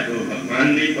रहा है तो भगवान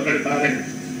नहीं पकड़ पा रहे।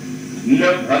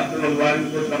 न भक्त भगवान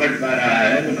को पकड़ पा रहा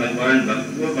है न भगवान भक्त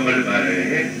को पकड़ पा रहे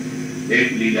हैं।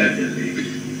 एक लीला चल रही है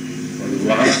और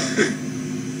वहां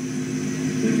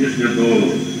कृष्ण तो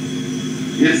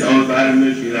इस अवतार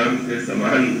में श्री राम के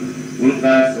समान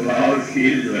उनका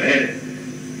स्वभावशील जो है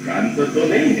शांत तो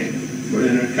नहीं है, बड़े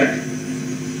नटखट।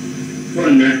 तो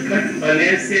नटखट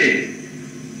बने से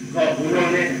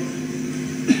उन्होंने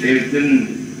एक दिन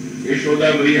यशोदा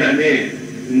मैया ने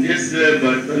जिस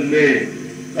बर्तन में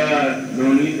का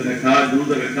नवनीत रखा,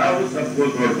 दूध रखा, वो सबको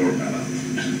तोड़ तोड़ डाला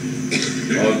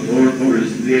और तोड़ तोड़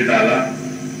इसलिए डाला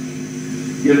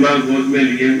कि माँ गोद में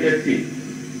लिए हुए थी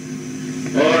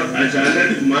और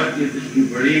अचानक माँ की दृष्टि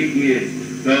पड़ी कि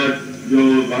जो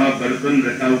वहां बर्तन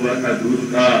रखा हुआ था दूध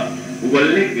का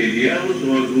उबलने के लिए, उस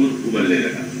दूध उबलने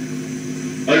लगा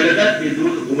और लगा कि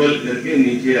दूध उबल करके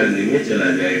नीचे अग्नि में चला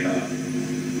जाएगा।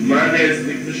 माँ ने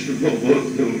श्री कृष्ण को गोद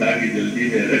से उठा के जल्दी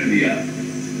में रख दिया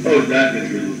और जाकर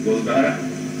के दूध को उतारा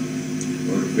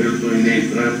और फिर तो इन्हें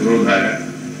इतना क्रोध आया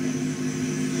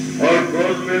और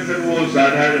क्रोध में फिर वो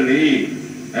साधारण नहीं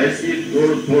ऐसी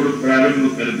तोड़ फोड़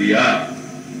प्रारंभ कर दिया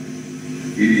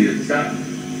कि अच्छा,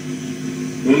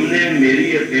 तुमने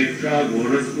मेरी अपेक्षा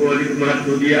गोरस को अधिक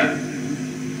महत्व दिया,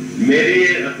 मेरी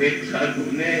अपेक्षा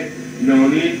तुमने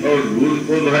नवनीत और दूध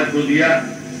को महत्व दिया,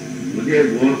 मुझे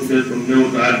गोद से तुमने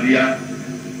उतार दिया।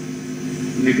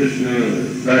 श्री कृष्ण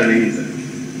सह नहीं सकते,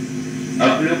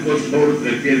 अपने को छोड़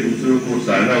करके दूसरों को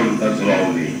सहना उनका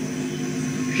स्वभाव नहीं।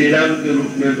 श्री राम के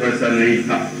रूप में तो ऐसा नहीं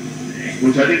था,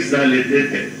 कुछ अधिक सह लेते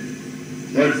थे,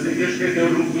 और श्री कृष्ण के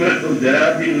रूप में तो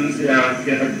जरा भी उनसे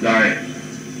आंखें हट जाए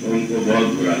तो उनको बहुत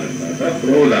बुरा लगता था,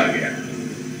 क्रोध आ गया,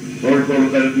 तोड़ तोड़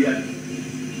कर दिया।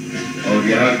 और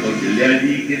यहाँ कौशल्या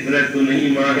जी की तरह तो नहीं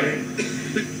माँ है,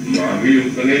 माँ भी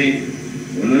उतने ही।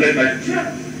 उन्होंने कहा अच्छा,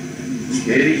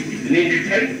 तेरी इतनी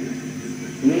मिठाई,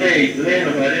 तूने इतने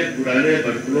हमारे पुराने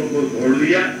बर्तनों को तोड़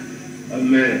दिया, अब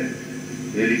मैं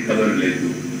तेरी खबर ले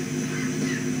लूं।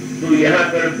 तो यहाँ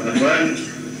पर भगवान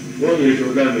को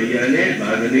यशोदा मैया ने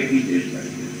भागने की चेष्टा की।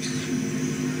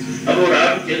 अब वो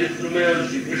राम चरित्र में और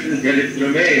श्री कृष्ण चरित्र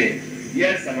में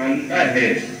यह समानता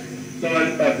है,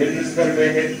 समानता भिन्न स्तर में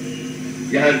है।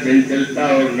 यहाँ चंचलता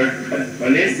और नटखट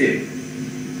पने से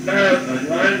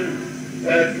भगवान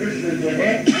कृष्ण जो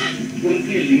है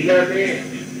उनकी लीला में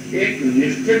एक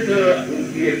निश्चित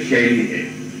उनकी एक शैली है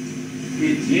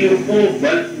कि जीव को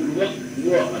बलपूर्वक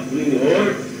वो अपनी ओर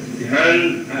ध्यान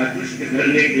आकृष्ट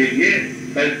करने के लिए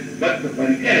बद्ध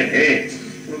बनकर है,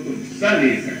 वो तो गुस्सा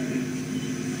नहीं सकते।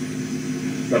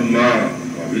 तब माँ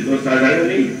अभी तो साधारण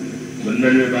नहीं,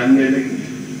 बंधन में बांधने लगी,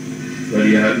 और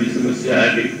यहाँ भी समस्या आ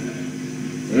गई।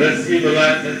 रस्सी बना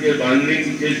करके बांधने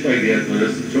की चेष्टा किया तो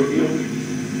रस्सी छोटी हो गई,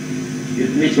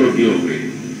 कितनी छोटी हो गई,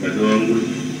 2 अंगुल।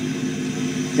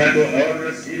 तो और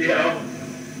रस्सी ले आओ,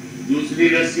 दूसरी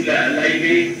रस्सी लाई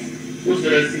गई, उस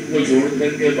रस्सी को जोड़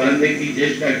करके बांधने की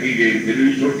चेष्टा की गई, फिर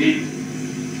भी छोटी,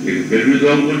 फिर भी 2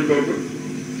 अंगुल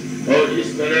टोटल। और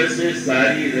इस तरह से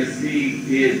सारी रस्सी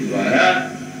के द्वारा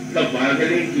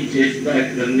बांधने की चेष्टा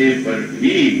करने पर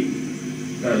भी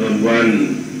भगवान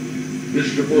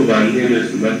कृष्ण को बांधने में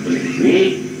समर्थ नहीं।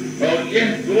 और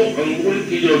यह 2 अंगुल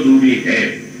की जो दूरी है,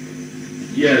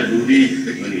 यह दूरी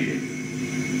बनी है।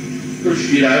 तो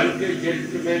श्री राम के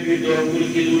चरित्र में भी 2 अंगुल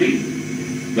की दूरी,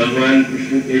 भगवान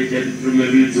कृष्ण के चरित्र में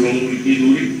भी 2 अंगुल की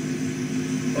दूरी।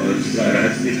 और इसका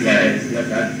रहस्य क्या है, इसका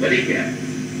तात्पर्य क्या है?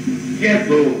 यह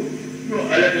दो जो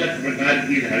अलग अलग प्रकार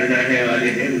की धारणाएं वाले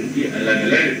हैं, उनकी अलग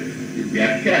अलग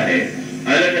व्याख्या है,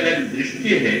 अलग अलग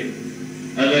दृष्टि है।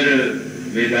 अगर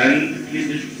वेदांत की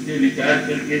दृष्टि से विचार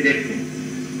करके देखें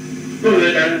तो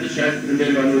वेदांत शास्त्र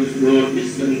में मानो इसको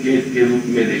इस संकेत के रूप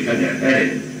में देखा जाता है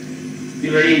कि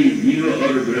भाई जीव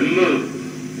और ब्रह्म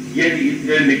यदि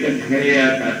इतने निकट है या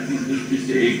तात्विक दृष्टि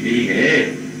से एक ही है,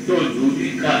 तो दूरी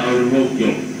का अनुभव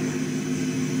क्यों,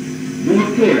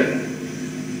 दूर क्यों लगा?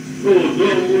 तो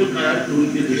 2 मूल का अर्थ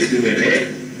उनकी दृष्टि में है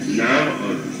नाम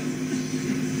और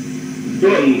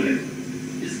 2 अंग है।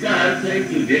 इसका अर्थ है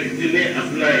कि व्यक्ति ने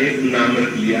अपना एक नाम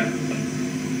रख लिया,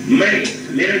 मैं,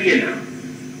 मेरा ये नाम,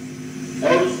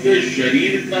 और उसके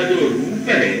शरीर का जो रूप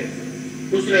है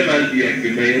उसने मान दिया कि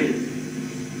मैं हूं।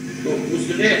 तो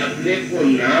उसने अपने को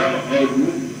नाम और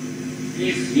रूप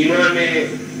की सीमा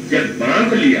में जब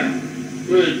बांध लिया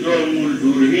तो 2 अंगुल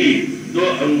दूर ही, 2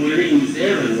 अंगुल ही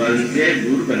उसे भगवान से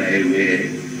दूर बनाए हुए है।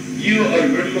 जीव और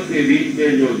ब्रह्म के बीच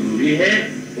में जो दूरी है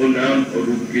वो नाम और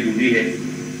रूप की दूरी है।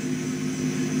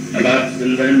 अब आप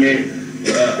संदर्भ में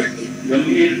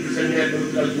गंभीर प्रसंग है तो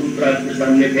उसका सूत्र आपके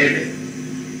सामने कह दे।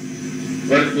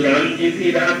 परशुराम जी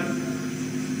भी राम,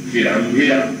 श्री राम भी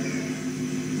राम,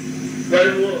 पर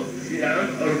वो श्री राम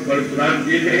और परशुराम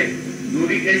जी में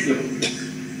दूरी कैसे होगी?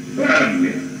 प्रारंभ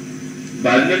में,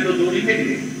 बाद में तो दूरी नहीं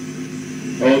है।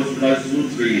 और उसका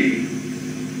सूत्र यही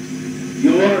कि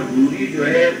वह दूरी जो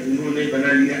है उन्होंने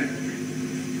बना लिया,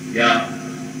 या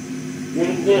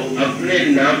उनको अपने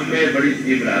नाम में बड़ी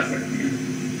तीव्र आसक्ति है।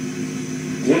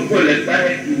 उनको लगता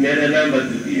है कि मेरा नाम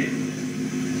अद्वितीय है,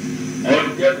 और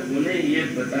जब उन्हें ये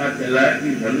पता चला कि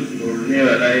धनुष तोड़ने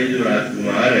वाला ये जो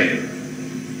राजकुमार है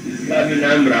इसका भी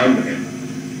नाम राम है,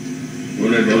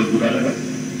 उन्हें बहुत बुरा लगा।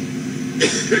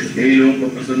 कई लोगों को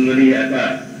पसंद नहीं आता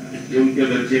कि उनके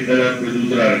बच्चे का नाम कोई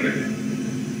दूसरा रख दे।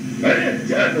 अरे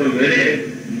अच्छा, तो मेरे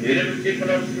बच्चे का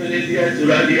नाम उसने ले लिया,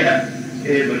 चुरा लिया,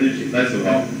 ये मनुष्य का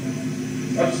स्वभाव।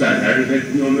 अब साधारण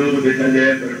व्यक्तियों में वो देखा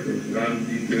जाए, पर परशुराम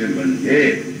जी के मन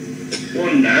में वो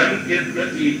नाम के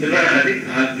प्रति इतना अधिक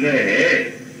आग्रह है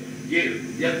कि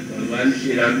जब भगवान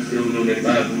श्री राम से उन्होंने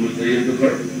कहा मुझसे युद्ध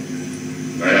करो,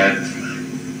 महाराज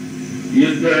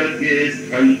युद्ध के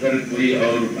स्थान पर कोई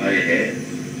और उपाय है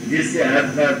जिससे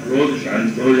आपका क्रोध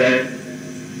शांत हो जाए?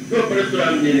 तो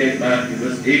परशुराम जी ने कहा कि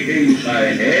बस एक ही उपाय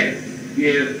है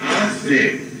कि आज से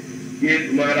ये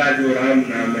तुम्हारा जो राम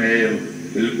नाम है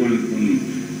बिल्कुल तुम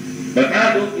बता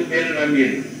दो कि मेरा नाम ये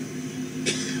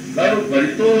करो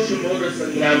परितोष मोर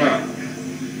संग्रामा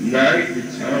नाहित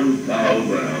छाणु काव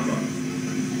बरामा।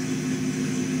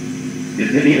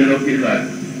 कितनी अनोखी बात।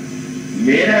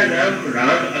 मेरा नाम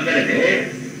राम अगर है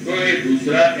तो ये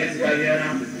दूसरा कैसे आ गया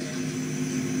राम।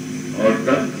 और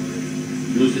तब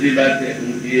दूसरी बात है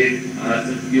उनकी एक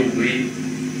आसक्ति हो गई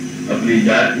अपनी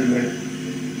जाति में।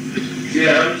 श्री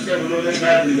राम से उन्होंने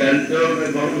कहा तुम जानते हो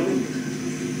मैं कौन हूँ?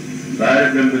 बाल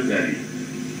ब्रह्मचारी।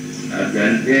 आप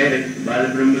जानते हैं बाल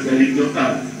ब्रह्मचारी क्यों कहा?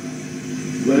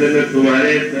 बोले मैं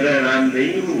तुम्हारे तरह राम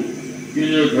नहीं हूँ कि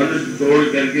जो धनुष तोड़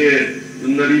करके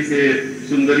सुंदरी से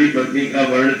सुंदरी पत्नी का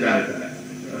वर्ण चाहता है।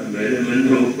 मेरे मन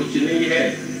में कुछ नहीं है,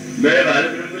 मैं बाल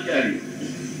ब्रह्मचारी।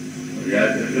 और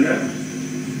याद रखना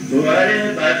तुम्हारे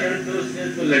भाषण तो उससे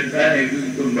तो लगता है कि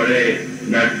तुम बड़े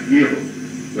नाटकीय हो,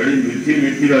 बड़ी मीठी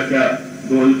मीठी भाषा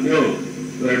बोलते हो,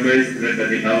 पर मैं इस तरह का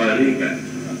दिखावा नहीं करता।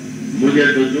 मुझे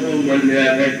तो जो मन में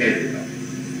आता है कह देता।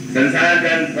 संसार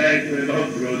जानता है कि मैं बहुत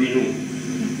क्रोधी हूँ,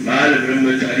 बाल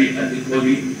ब्रह्मचारी अति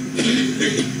क्रोधी।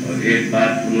 और एक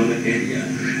बात उन्होंने कह दिया,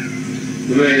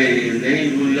 तुम्हें नहीं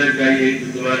भूलना चाहिए कि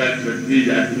तुम्हारा क्षत्रिय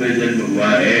जाति में जन्म हुआ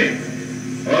है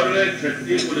और वह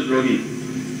क्षत्रिय कुलद्रोही,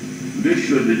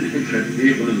 विश्व विदित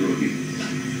क्षत्रिय कुलद्रोही।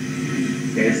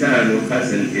 कैसा अनोखा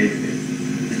संकेत है।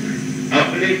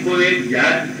 अपने को एक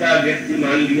जाति का व्यक्ति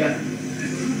मान लिया,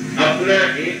 अपना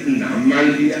एक नाम मान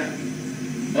लिया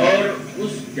और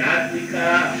उस जाति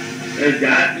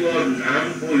और नाम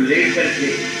को लेकर के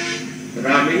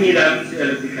राम ही राम से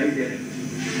अलग दिखाई दे रहे।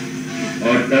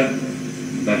 और तब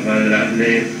भगवान राम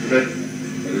ने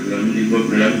राम जी को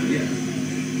प्रणाम किया।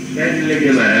 कहने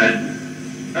लगे महाराज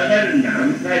अगर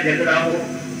नाम का झगड़ा हो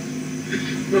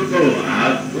तो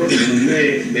आप तो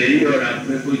में मेरी और आप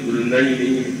में कोई तुलना ही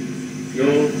नहीं है।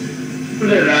 क्यों?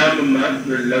 बोले राम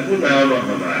मात्र लघु नाम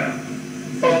हमारा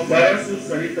और परशु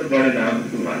सहित बड़ नाम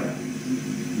तुम्हारा।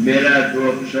 मेरा 2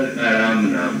 अक्षर का राम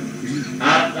नाम,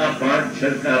 आपका 5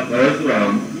 अक्षर का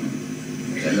परशुराम।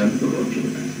 नाम तो बहुत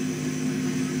छोटा,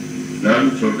 नाम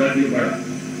छोटा भी बड़ा,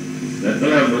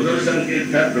 इतना मधुर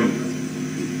संकेत था प्रभु।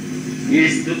 ये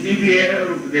स्तुति भी है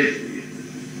और उपदेश भी है।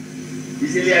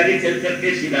 इसीलिए आगे चल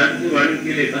करके श्री राम की वाणी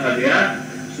के लिए कहा गया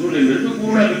सुन मृदु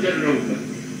कूड़ा विचर रहो।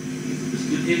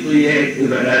 स्तुति तो यह है कि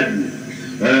महाराज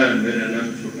मेरा नाम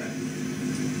छोटा है,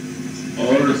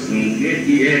 और संकेत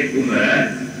ये है कि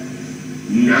महाराज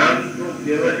नाम तो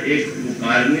केवल एक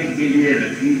पुकारने के लिए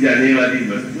रखी जाने वाली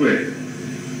वस्तु है।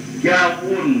 क्या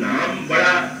वो नाम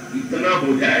बड़ा इतना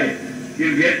हो जाए कि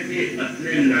व्यक्ति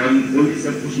अपने नाम को ही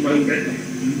सब कुछ मांग बैठे?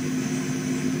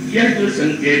 यह जो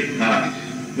संकेत था,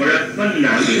 बड़प्पन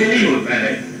नाम में नहीं होता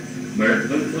है,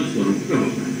 बड़प्पन तो स्वरूप में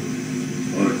होता है।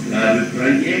 और उसका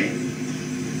अभिप्राय ये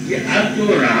कि अब जो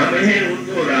राम है वो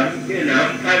तो राम के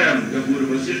नाम का नाम, जो गुरु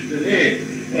वशिष्ठ ने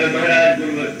महाराज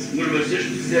गुरु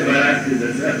वशिष्ठ से महाराज के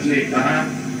दशरथ ने कहा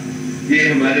कि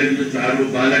हमारे जो 4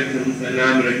 बालक हैं उनका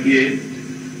नाम रखिए,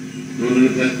 तो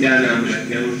उनका क्या नाम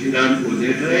रखे? उसी नाम को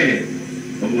देख रहे हैं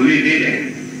और बोली दे रहे हैं।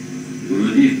 गुरु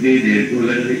जी इतनी देर को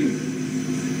लग रही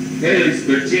है इस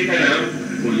बच्चे का नाम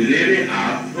बोलने में,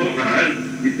 आप तो महान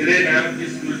इतने नाम की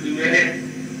स्मृति में है।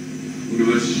 गुरु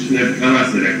वशिष्ठ ने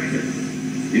कहां से रखे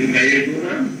इनका एक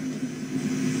नाम?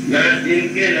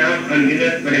 इनके नाम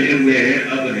अनगिनत पहले हुए हैं,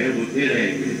 अब है होते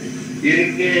रहेंगे।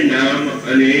 इनके नाम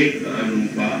अनेक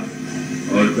अनूपा।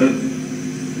 और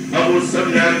तब अब उस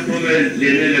सब नाम को मैं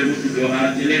लेने लगूं तो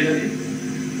व्यवहार चले गए,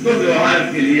 तो व्यवहार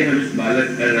के लिए हम इस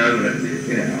बालक का नाम रख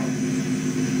देते हैं।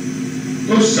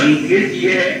 तो संकेत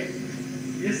ये है,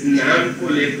 जिस नाम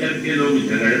को लेकर के लोग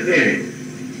झगड़ते हैं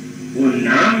वो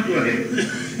नाम जो है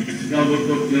क्या वो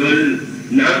तो केवल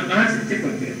नाम कहां से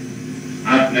चिपक गए?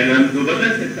 आपका नाम तो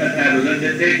बदल सकता था, बदल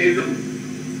देते हैं कई लोग।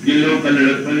 जिन लोगों का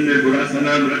लड़कपन में बुरा सा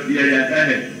नाम रख दिया जाता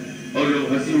है और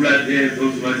लोग हंसी उड़ाते हैं तो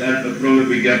समाचार पत्रों में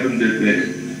विज्ञापन देते हैं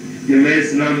कि मैं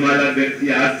इस नाम वाला व्यक्ति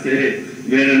आज से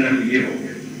मेरा नाम ये हो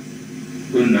गया।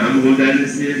 तो नाम हो जाने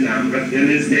से, नाम रख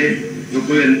देने से तो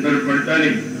कोई अंतर पड़ता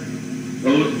नहीं।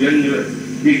 तो उस व्यंग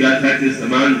की गाथा के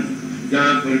समान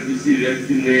जहाँ पर किसी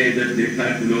व्यक्ति ने जब देखा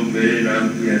कि लोग मेरे नाम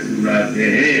की हंसी उड़ाते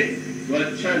हैं तो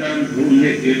अच्छा नाम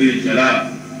ढूंढने के लिए चला,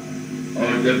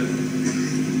 और जब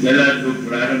चला तो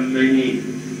प्रारंभ में ही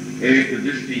एक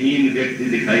दृष्टिहीन व्यक्ति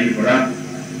दिखाई पड़ा।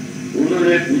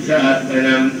 उन्होंने पूछा आपका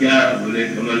नाम क्या? बोले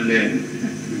कमल नयन।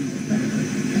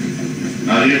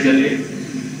 आगे चले,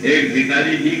 एक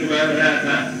भिखारी भीख मांग रहा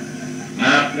था,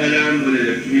 आपका नाम? बोले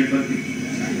लक्ष्मीपति।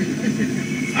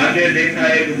 आगे देखा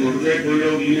एक मुर्गे को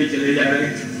लोग लिए चले जा रहे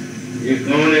हैं, ये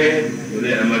कौन है?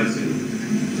 बोले अमर सिंह।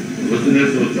 उसने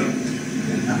सोचा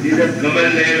इधर कमल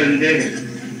नए बंदे हैं,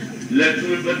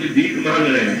 लक्ष्मीपति भीख मांग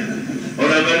रहे हैं,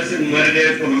 और अमर सिंह मर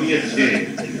गए तो हम ही अच्छे हैं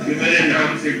कि मेरे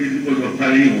नाम से किसी को धोखा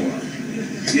नहीं हुआ।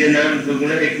 ये नाम तो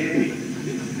गुण है कि नहीं?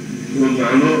 तो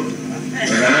मानो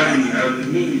राम नाम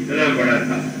ही इतना बड़ा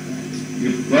था कि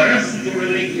परस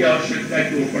जोड़ने की आवश्यकता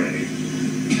क्यों पड़ गई?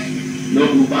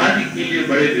 लोग उपाधि के लिए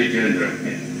बड़े बेचैन रहते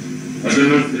हैं।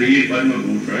 पद्मश्री, पद्म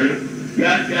भूषण,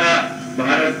 क्या क्या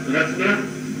भारत रत्न,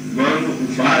 मानो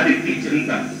उपाधि की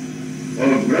चिंता।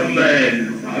 और ब्रह्म है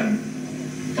निरुपाधि,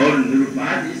 और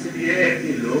निरुपाधि इसलिए है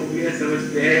कि लोग ये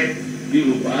समझते हैं कि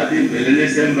उपाधि मिलने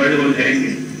से हम बड़े हो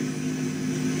जाएंगे,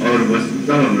 और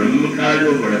वस्तुतः ब्रह्म का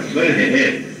जो बड़प्पन है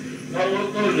वो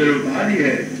तो निरुपाधि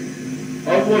है।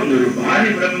 और वो निरुपाधि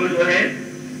ब्रह्म जो है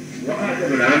वहां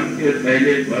जब राम के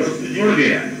पहले परस जुड़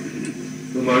गया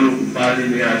तो मानो उपाधि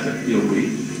में आसक्ति हो गई,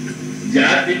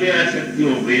 जाति में आसक्ति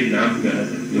हो गई, नाम में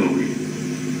आसक्ति हो गई,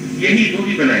 यही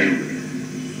दूरी बनाए हुए।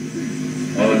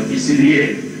 और इसलिए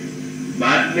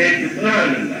बाद में कितना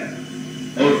आनंद आया,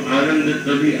 और आनंद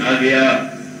तभी आ गया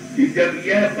कि जब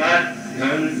यह बात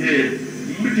ध्यान से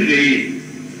मिट गई।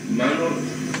 मानो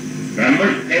ब्राह्मण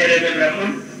कह रहे हैं,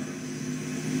 ब्राह्मण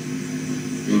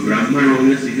तो ब्राह्मण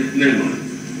होने से कितने गुण?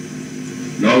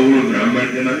 9 गुण ब्राह्मण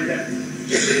के माने जाते,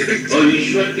 और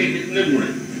ईश्वर के कितने गुण?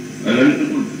 अनंत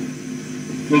गुण।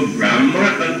 तो ब्राह्मण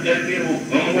बनकर के वो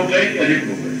कम हो गए कि अधिक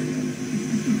हो गए?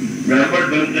 ब्राह्मण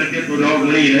बनकर के तो 9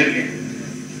 गुण ही रह गए,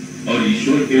 और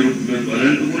ईश्वर के रूप में तो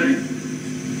अनंत गुण है।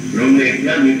 प्रभु ने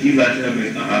क्या मीठी भाषा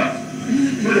में कहा,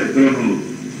 बोले प्रभु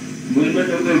मुझमें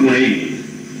तो कोई गुण ही नहीं।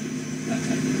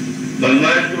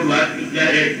 भगवान जो बात कह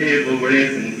रहे थे वो बड़े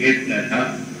संकेत का था।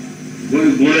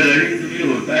 कोई गुण रहित भी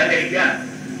होता है क्या?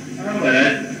 हाँ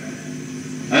महाराज,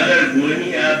 अगर गुण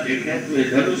ही आप देखें तो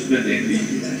धनुष में देख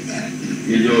लीजिए,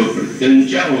 ये जो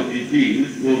प्रत्यंचा होती थी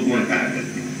उसको गुण कहा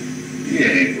करते, ये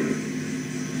है गुण।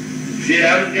 श्री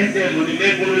राम कहते हैं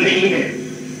मुझमें गुण नहीं है,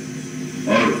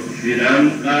 और श्री राम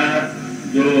का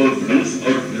जो धनुष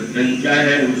और प्रत्यंचा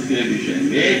है उसके विषय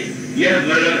में यह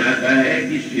वर्णन आता है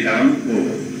कि श्री राम को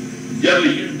जब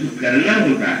युद्ध करना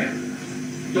होता है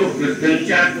तो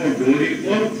प्रत्यंचा को, डोरी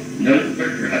को धनुष पर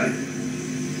चढ़ा देते,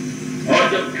 और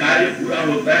जब कार्य पूरा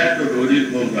होता है तो डोरी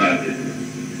को उतार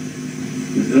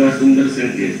देते। इतना सुंदर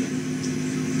संकेत।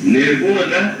 निर्गुण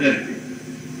न करके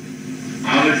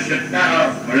आवश्यकता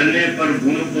पड़ने पर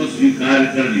गुण को स्वीकार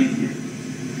कर लीजिए,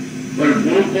 पर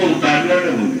गुण को उतारना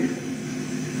न होगे।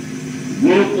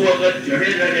 गुण को अगर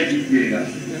चढ़े रहने दीजिएगा,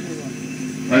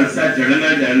 फरसा चढ़ना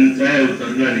जानता है,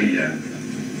 उतरना नहीं जानता।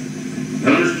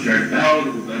 धनुष चढ़ता और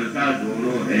उतरता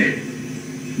दोनों है।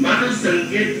 मानो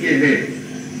संकेत ये है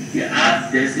कि आप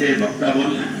जैसे वक्ता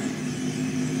बोलना,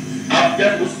 आप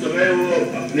जब उस समय वो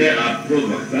अपने आप को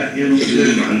वक्ता के रूप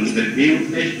में मान करके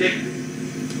उपदेश देते,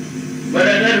 पर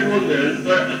अगर वो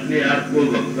निरंतर अपने आप को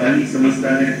वक्ता ही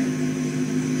समझता है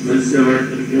तो इससे बढ़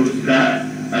करके उसका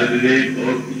अविवेक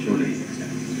और कुछ हो नहीं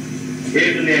सकता।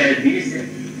 एक न्यायाधीश है,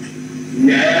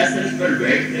 न्यायासन पर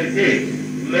बैठ करके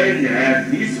मैं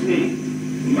न्यायाधीश हूँ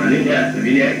मानेगा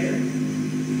सभी न्याय करें,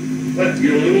 पर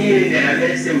क्यों ही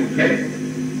न्यायालय से उठे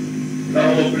तो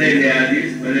वो अपने न्यायाधीश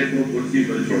पहले को कुर्सी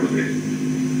पर छोड़ दे,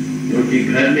 क्योंकि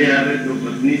घर में आवे तो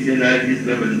पत्नी से न्यायाधीश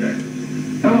न बन जाए।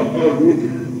 और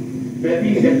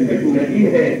नदी नदी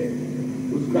है,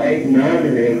 उसका एक नाम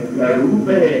है, उसका रूप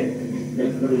है,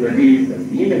 नदी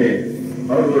सतीन है,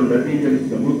 और वो नदी जब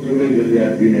समुद्र में गिर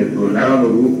जाती है तो नाम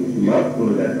रूप समाप्त हो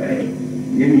जाता है।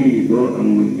 यही 2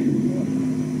 अंगों की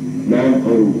नाम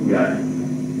और रूप क्या है।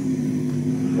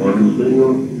 और दूसरी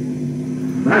ओर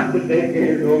भक्त कहते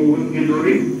हैं 2 अंगों की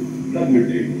दूरी कब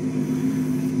मिटेगी,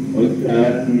 और उसका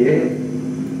अर्थ ये है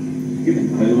कि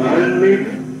भगवान में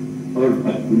और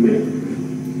भक्त में,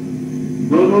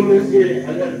 दोनों में से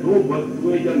अगर 2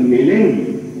 वस्तुएं जब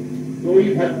मिलेंगी तो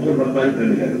ही भक्त और भगवान का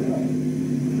मिलन होगा।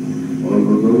 और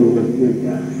वो दोनों वस्तुएं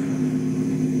क्या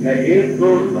है? एक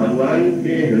तो भगवान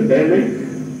के हृदय में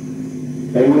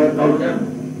करुणा का उदय,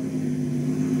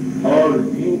 और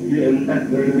जीव के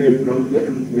अंतःकरण में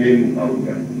प्रेम का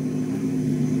उदय।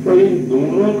 तो इन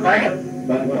दोनों का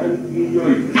भगवान की जो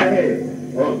इच्छा है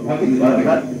और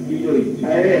भक्त की जो इच्छा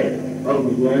है और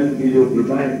भगवान की जो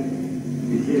कृपा है,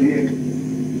 इसीलिए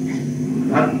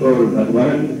भक्त और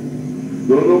भगवान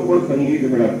दोनों को संगीत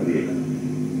बड़ा प्रिय है।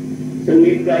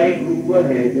 संगीत का एक रूप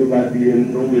है जो वाद्य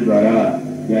यंत्रों के द्वारा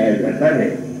गाया जाता है,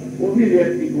 वो भी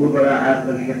व्यक्ति को बड़ा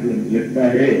आकर्षक लगता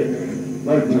है।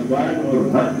 पर भगवान और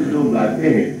भक्त जो गाते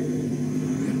हैं,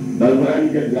 भगवान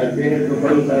जब गाते हैं तो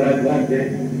बड़ा सारा गाते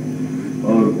हैं,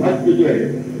 और भक्त जो है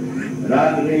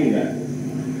राग नहीं गाता,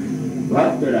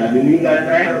 भक्त रागिनी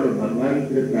गाता है और भगवान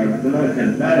से प्रार्थना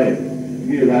करता है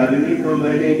कि रागिनी को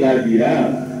मैंने गा दिया,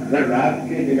 अगर रात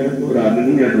के दिन तो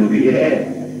रागिनी अधूरी है,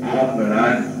 आप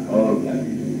राज और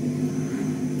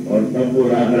और तब वो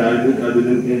राग रागिनी का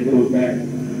मिलन कैसे होता है?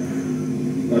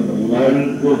 तब भगवान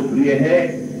को प्रिय है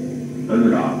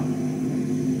अनुराग,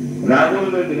 रागों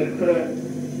में विलक्षण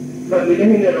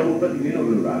मिलन ही न रघुपति बिन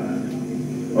अनुराग।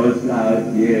 और इसका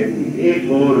अर्थ यह है कि एक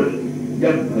और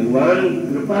जब भगवान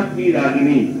कृपा की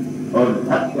रागिनी और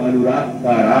भक्त अनुराग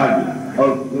का राग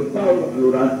और कृपा और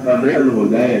अनुराग का मिलन हो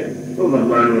जाए तो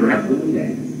भगवान और राग मिल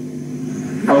जाए,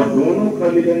 और दोनों का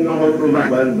मिलन न हो तो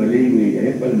भगवान भले ही नहीं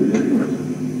है पर मिलन नहीं हो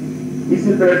सकता।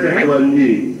 इसी तरह से भगवान जी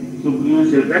सुग्रीव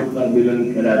से भक्त का मिलन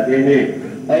कराते हैं,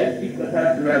 ऐसी कथा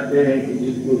सुनाते हैं कि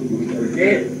जिसको सुन करके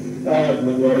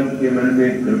भगवान के मन में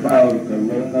कृपा और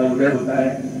करुणा का उदय होता है,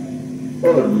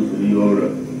 और दूसरी ओर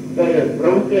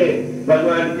प्रभु के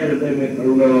भगवान के हृदय में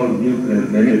करुणा और जीव के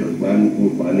हृदय में भगवान को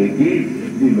पाने की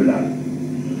दिव्यता।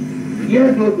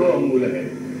 यह जो दो अंगुल है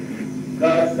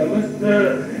का समस्त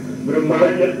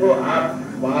ब्रह्मांड को आप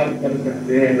पार कर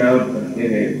सकते हैं, नाम करते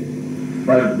हैं,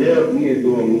 पर देव ये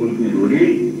दो अंगुल की दूरी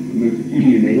मिटती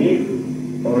ही नहीं।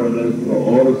 और अगर उसको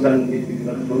और सांकेतिक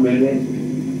तत्व मिले,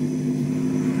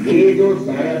 ये जो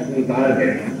सारा संसार है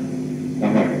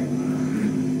कहाँ है?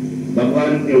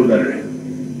 भगवान के उदर है।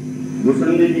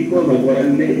 मुसंदी जी को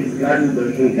भगवान ने इसका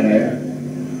दर्शन कराया,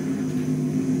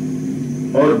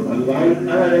 और भगवान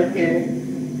कहाँ रहते हैं?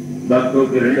 भक्तों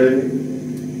के हृदय में,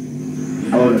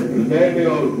 और हृदय में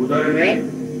और उदर में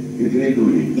कितनी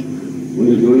दूरी?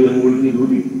 उन्हें 2 अंगुल की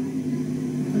दूरी।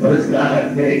 और इसका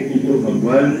अर्थ है कि जो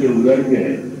भगवान के उदर में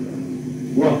है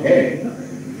वो है,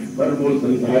 पर वो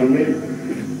संसार में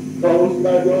तो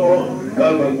उसका जो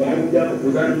भगवान जब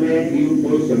उदर में जीव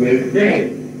को समेटते हैं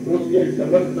उसके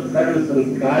समस्त कर्म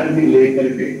संस्कार भी लेकर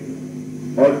के,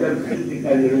 और जब सृष्टि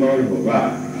का निर्माण होगा,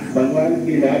 भगवान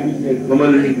की नाभि से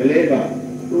कमल निकलेगा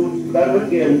तो उस कर्म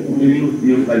के अनुकूल ही उस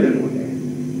जीव का जन्म हो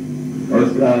जाएगा। और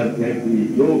उसका अर्थ है कि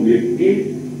जो व्यक्ति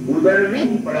उदर में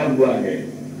ही पड़ा हुआ है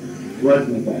वह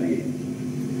संसारी है,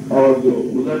 और जो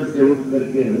उदर से उठ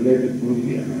करके हृदय में पहुंच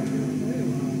गया,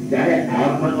 चाहे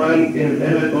आप भगवान के हृदय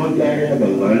में पहुंच जाए या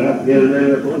भगवान आपके हृदय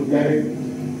में पहुंच जाए,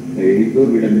 यही तो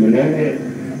विडंबना है।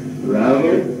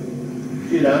 रावण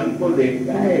श्री राम को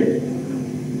देखता है,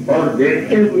 और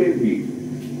देखते हुए भी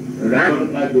रावण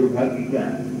का दुर्भाग्य क्या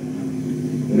है?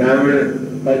 रावण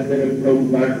का सिर्फ प्रभु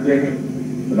काटते हैं,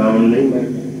 रावण नहीं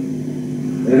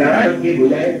मरता। रावण की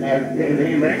भुजाएं काटते हैं,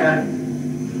 नहीं मरता।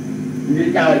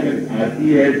 जब आती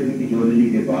है किशोरी जी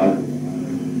के पास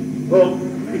तो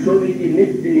किशोरी जी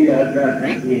नित्य यात्रा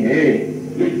करती है,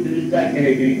 ये तरीका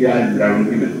कहेगी कि आज रावण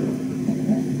की मृत्यु,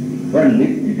 पर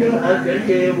नित्य जो आकर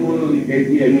के वो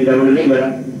कहती है रावण नहीं मरा,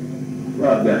 वो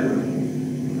आप क्या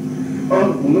करें? और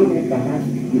उन्होंने कहा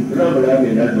इतना बड़ा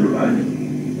मेरा दुर्भाग्य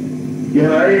कि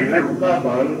हमारे रघु का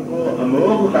बाण को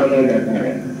अमोघ माना जाता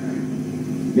है,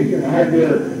 लेकिन आज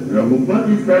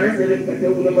रघुपति इस तरह से कटे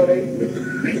हुए मरे,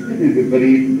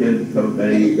 विपरीत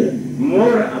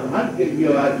मोर अभाग्य की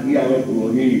आवाज की आवत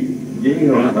होगी, यही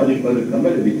हमारी पर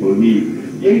कमल बिछोगी,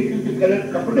 यही कुछ कलर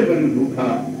कपड़े बन भूखा,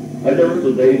 अजब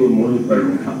सुदय वो मोह पर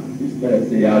उठा। इस तरह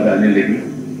से याद आने लगी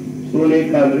सोने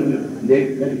का मृग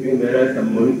देख करके मेरा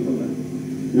सम्मोहित होना,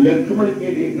 लक्ष्मण के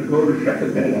लिए कठोर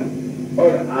शब्द कहना,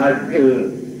 और आज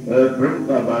प्रभु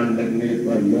का बाण लगने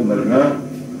पर न मरना,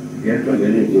 यह तो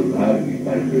मेरे दुर्भाग्य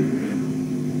का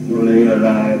जो नहीं लग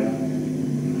रहा है।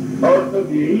 और तो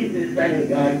यही दृष्टा ने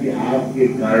कहा कि आपके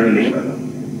कारण नहीं बना,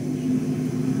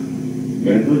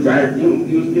 मैं तो चाहती हूँ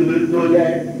कि उसकी मृत्यु हो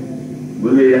जाए।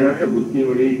 बोले यहाँ से बुद्धि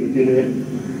बड़ी कठिन है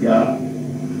क्या?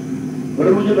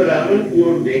 प्रभु जब रावण की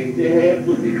ओर देखते हैं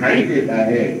तो दिखाई देता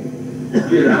है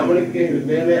कि रावण के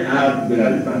हृदय में आप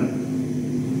विराजमान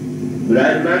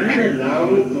है।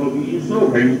 रावण 24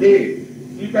 घंटे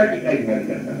सीता जी का ध्यान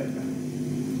करता रहता है।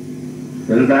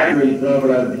 संसार में इतना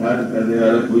बड़ा ध्यान करने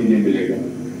वाला कोई नहीं मिलेगा।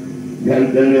 ध्यान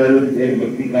करने वालों से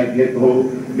भक्ति का खेत हो,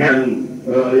 ध्यान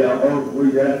या और कोई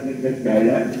जरा से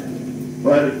जाए,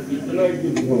 पर इतना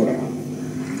युद्ध हो रहा,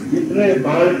 इतने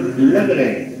बाण लग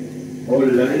रहे, और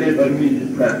लगने पर भी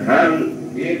जिसका ध्यान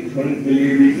एक क्षण के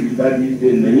लिए भी सीता जी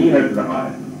से नहीं हट रहा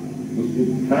है, उसको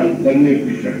ध्यान करने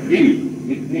की शक्ति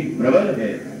इतनी प्रबल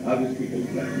है, आप इसकी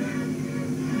कल्पना करें।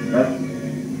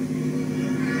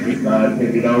 इसका अर्थ है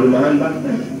कि रावण महान भक्त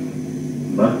है?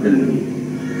 भक्त नहीं।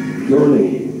 क्यों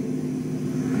नहीं?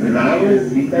 रावण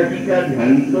सीता जी का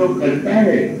ध्यान तो करता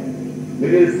है,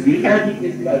 लेकिन सीता जी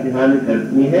किसका ध्यान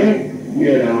करती है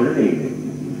ये रावण नहीं है।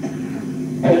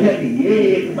 अगर ये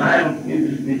एक बार उसकी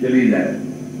दृष्टि चली जाए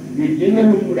कि जिन्हें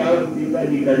हम रावण सीता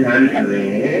जी का ध्यान कर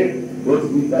रहे हैं वो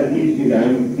सीता जी श्री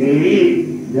राम के ही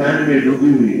ध्यान में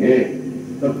डूबी हुई है,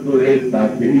 तब तो एक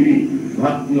साथ ही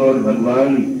भक्ति और भगवान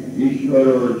ईश्वर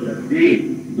और शक्ति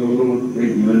दोनों उसके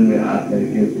जीवन में आकर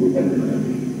के सूचन बना।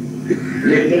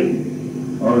 लेकिन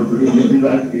और बड़ी दूसरी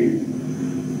बात की,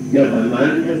 जब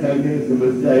भगवान के सामने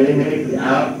समस्या ये है कि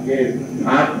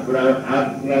आप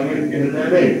रावण के हृदय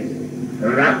में,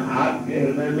 आपके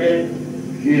हृदय में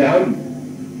श्री राम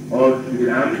और श्री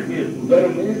राम के उदर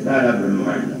में सारा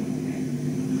ब्रह्मांड,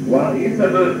 वहाँ ये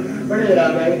सब बड़े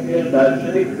रामायण के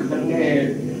दार्शनिक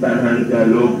साधारण का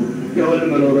लोग केवल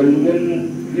मनोरंजन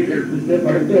की दृष्टि से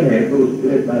पढ़ते हैं, तो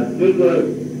उसके तात्विक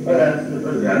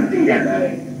पर ध्यान नहीं जाता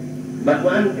है।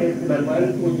 भगवान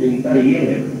को चिंता ये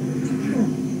है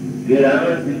कि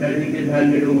रावण सीता जी के ध्यान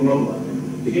में डूबा हुआ,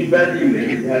 सीता जी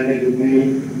मेरे ध्यान में डूबी,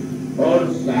 और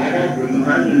सारा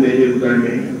ब्रह्मांड मेरे उदर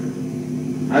में।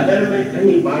 अगर मैं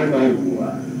कहीं बार हुआ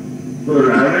तो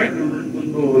रावण की मृत्यु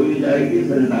तो हो ही जाएगी,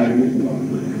 संसार में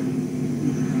समाप्त हो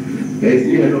जाएगी।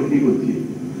 कैसी अनोखी बुद्धि।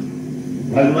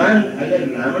 भगवान अगर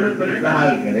रावण पर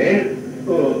प्रहार करे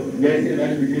तो जैसे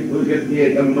कोई व्यक्ति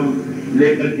एकदम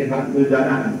लेकर के हाथ में जा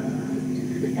रहा है,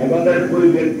 अब अगर कोई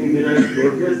व्यक्ति बिना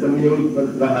छोटे संयोग पर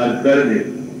प्रहार कर दे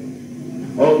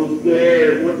और उसके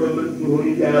मृत्यु हो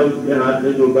ही जाए, उसके हाथ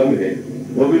में जो गम है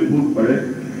वो भी फूट पड़े,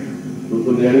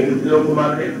 तो यानी दूसरों को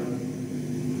मार दे।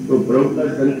 तो प्रभु का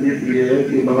संकेत ये है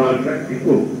कि महाशक्ति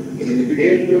को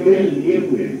केंद्र में लिए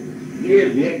हुए ये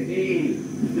व्यक्ति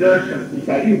इतना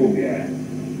शक्तिशाली हो गया है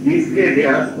कि इसके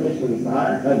इतिहास में संसार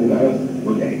का विनाश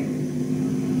हो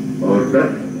जाएगा। और तब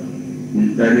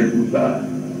सीता ने पूछा,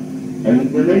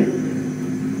 अंत में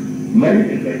मैं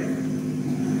गया।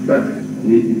 तब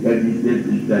ये सीता जी से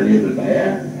सीता ने बताया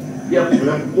कि अब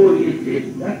प्रभु को ये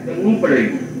चेष्टा करनी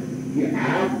पड़ेगी कि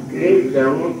आपके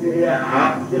चरणों से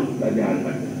आपसे उसका ध्यान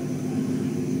रखना,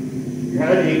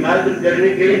 ध्यान एकाग्र करने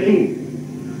के लिए नहीं।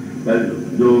 पर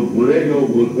जो बुरे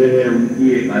लोग होते हैं उनकी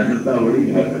एकाग्रता बड़ी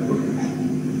घातक होती है।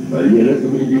 और ये न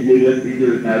समझ लीजिए व्यक्ति जो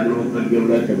एकाग्र होकर के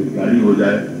बड़ा चमत्कारी हो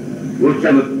जाए, वो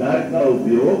चमत्कार का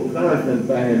उपयोग कहाँ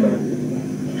करता है मन।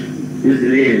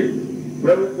 इसलिए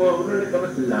प्रभु को उन्होंने कहा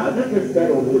लागत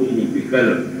स्तर होनी विकल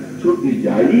छुट्टी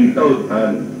जाई तो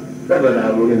ध्यान तब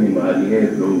रावण हिमालय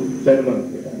तो शर्मा।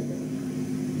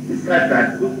 इसका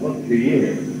तात्विक पक्ष ये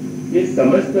है कि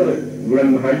समस्त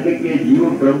ब्रह्मांड के जीव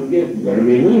प्रभु के घर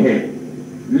में ही है,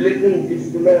 लेकिन जिस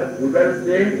समय उधर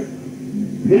से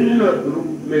भिन्न रूप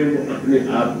में वो अपने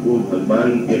आप को भगवान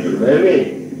के हृदय में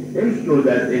प्रविष्ट हो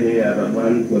जाते हैं या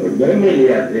भगवान को हृदय में ले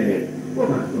आते हैं, वो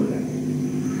भक्त हो जाते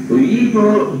हैं। तो ये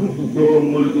जो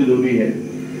मूल की दूरी है,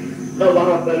 तो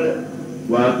वहां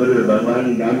पर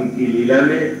भगवान राम की लीला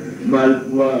में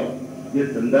मालपुआ के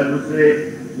संदर्भ से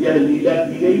यह लीला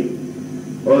की गई,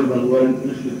 और भगवान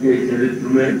कृष्ण के चरित्र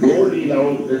में दो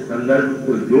लीलाओं के संदर्भ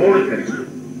को जोड़ करके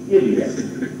ये लीला।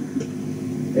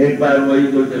 एक बार वही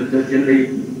जो चर्चा चल रही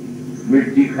थी,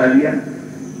 मिट्टी खा लिया,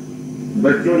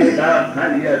 बच्चों ने कहा खा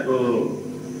लिया तो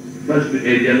फर्स्ट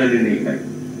एरिया में नहीं खाई।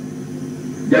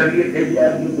 जब ये कह दिया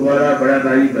कि तुम्हारा बड़ा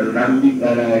भाई बलराम भी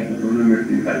कह रहा है कि तुमने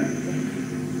मिट्टी खा ली,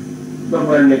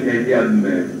 भगवान ने कह दिया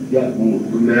मैं क्या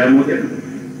तुम मेरा मुंह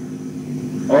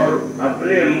देखो। और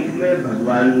अपने मुख में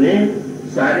भगवान ने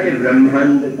सारे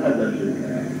ब्रह्मांड का दर्शन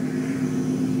कराया,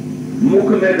 मुख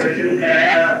में दर्शन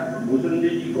कराया। भूषण जी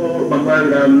को भगवान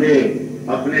राम ने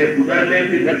अपने उदर में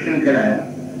भी दर्शन कराया,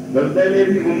 हृदय में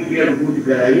भी उनकी अनुभूति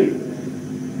कराई।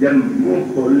 जब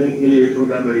मुख खोलने के लिए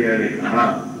यशोदा मैया ने कहा,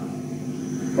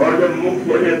 और जब मुख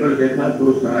खोलने पर देखा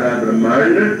तो सारा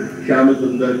ब्रह्मांड श्याम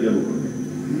सुंदर के मुख में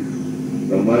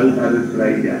भगवान का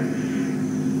कराई जाए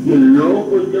कि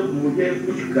लोग जब मुझे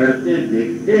कुछ करते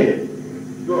देखते हैं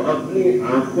तो अपनी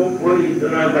आंखों को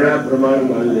इतना बड़ा प्रमाण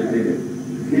मान लेते हैं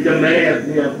कि जब मैंने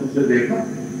अपनी आंखों से देखा,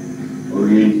 और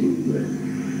यही सूत्र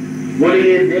है। बोले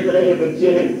ये देख रहे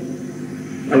बच्चे हैं,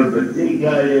 अब बच्चे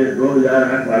क्या, ये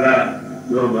 2008 वाला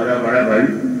जो हमारा बड़ा भाई,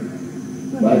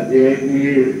 बात यह है कि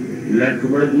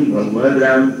लक्ष्मण जी भगवान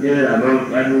राम के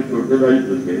रामावतार में छोटे भाई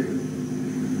तो थे,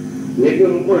 लेकिन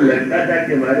उनको लगता था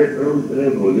कि हमारे प्रभु इतने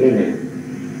भोले हैं,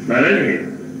 सरल है,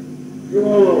 जो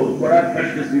बड़ा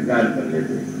कष्ट स्वीकार कर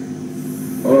लेते,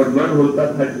 और मन होता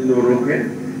था कि जो रोके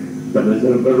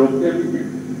समय पर रोकते भी थे,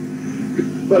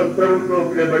 पर प्रभु तो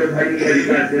अपने बड़े भाई के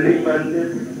अधिकार से नहीं मानते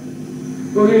थे।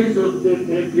 तो यही सोचते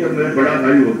थे कि हमें बड़ा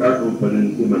भाई होता तो पर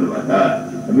इनसे मनवाता,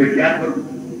 हमें क्या करूं।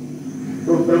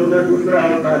 तो प्रभु ने दूसरा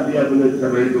अवतार दिया, अपने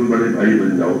समय तुम बड़े भाई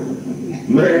बन जाओ,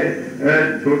 मैं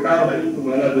छोटा भाई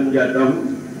तुम्हारा बन जाता हूँ।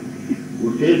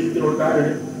 वो शेष के अवतार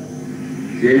है,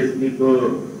 शेष की तो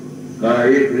का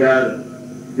 1000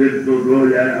 फिर तो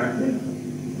 2008 है।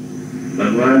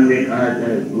 भगवान ने कहा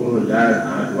चाहे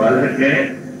 2008 वाला कहे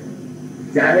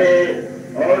चाहे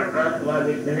और आंख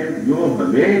वाले कहें, जो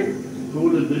हमें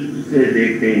स्थूल दृष्टि से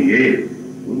देखेंगे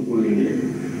उनको नहीं लगेगा।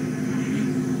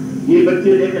 ये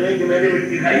बच्चे देख रहे हैं कि मैंने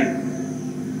मिट्टी खाई,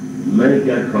 मैं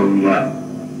क्या खाऊंगा।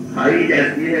 खाई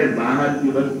जाती है बाहर की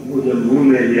वस्तु, जब मुंह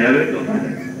में ले आवे तो खा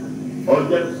जाए, और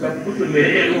जब सब कुछ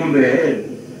मेरे मुंह में है,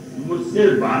 मुझसे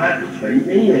बाहर कुछ सही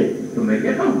नहीं है, तो मैं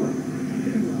क्या खाऊंगा।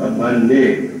 भगवान ने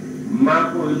माँ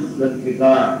को इस सत्य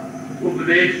का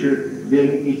उपदेश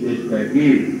देने की चेष्टा की।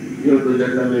 ये तो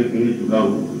जैसा मैं कह चुका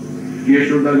हूँ,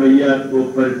 यशोदा मैया को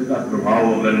पर इसका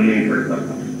प्रभाव अगर नहीं पड़ता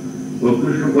था, वो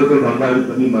कृष्ण को तो भगवान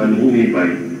कभी मान ही नहीं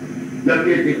पाई। जब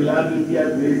ये दिखला भी किया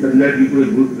तो ये समझा कि कोई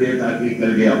भूत प्रेत आके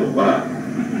कर गया होगा।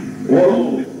 वो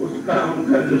उसका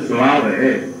उनका जो स्वभाव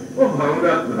है वो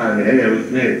भावना प्रधान है,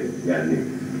 उसमें क्या नहीं।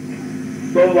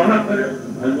 तो वहां पर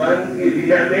भगवान की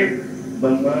लीला में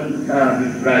भगवान का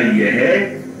अभिप्राय यह है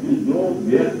कि जो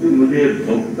व्यक्ति मुझे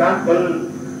भोक्तापन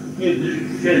की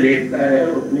दृष्टि से देखता है,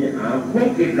 अपनी आंखों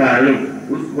के कारण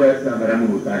उसको ऐसा भ्रम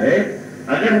होता है।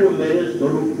 अगर वो मेरे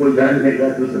स्वरूप को जान लेगा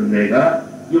तो समझेगा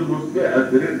कि मुझसे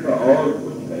अतिरिक्त और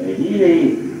कुछ है ही नहीं,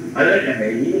 अलग है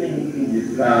ही नहीं कि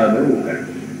जिसका मैं वो कर।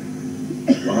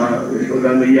 वहां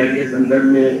यशोदा मैया के संदर्भ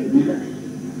में मिला,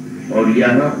 और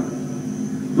यहाँ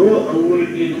 2 अंगुल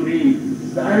की दूरी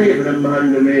सारे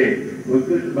ब्रह्मांड में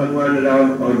कृष्ण भगवान राम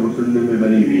और भुसुंडी में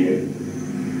बनी हुई है।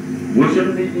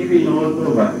 भुसुंडी जी भी वो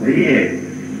तो भक्त ही है,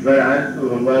 पर आज तो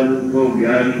भगवान उनको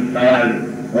ज्ञान काल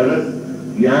रस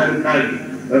ज्ञान का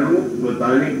रूप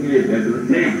बताने के लिए व्यग्र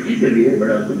थे, इसलिए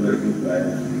बड़ा सुंदर रूप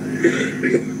आया।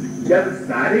 जब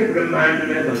सारे ब्रह्मांड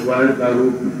में भगवान का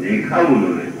रूप देखा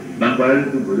उन्होंने, भगवान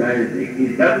की बुलाए देखी,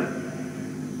 तब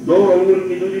 2 अंगुल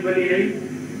की दूरी बनी रही।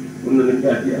 उन्होंने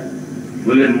क्या किया,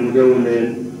 बोले मुझे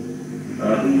उन्हें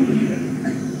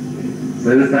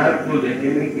संसार को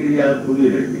देखने के लिए आप खुली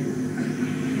रहती,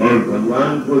 और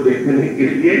भगवान को देखने के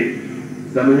लिए,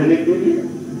 समझने के लिए,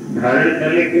 धारण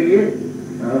करने के लिए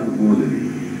आप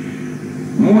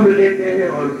मूड लेते हैं,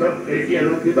 और सब ऐसी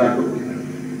अनोखी बातों की।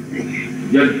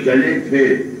 जब चले थे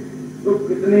तो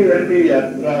कितनी लंबी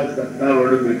यात्रा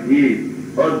सत्तावड़ में की,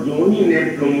 और जो ही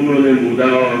नेत्र उन्होंने मुदा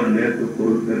और नेत्र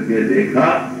खोल करके देखा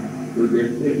तो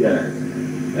देखते क्या है,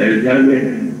 अयोध्या में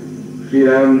श्री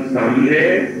राम सामने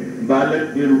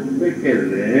बालक के रूप में खेल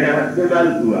रहे हैं, हाथ में बाल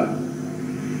हुआ।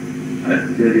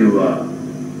 आश्चर्य हुआ,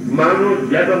 मानो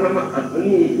जब हम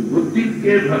अपनी बुद्धि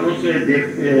के भरोसे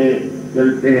देखते हैं,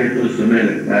 चलते हैं तो समय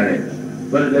लगता है,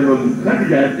 पर जब हम थक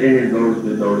जाते हैं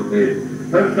दौड़ते दौड़ते,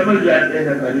 हम समझ जाते हैं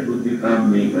हमारी बुद्धि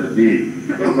काम नहीं करती,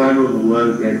 तो मानो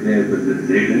भगवान कहते हैं तो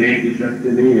देखने की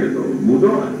शक्ति नहीं है तो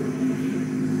मुदो।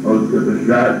 और उसके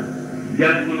पश्चात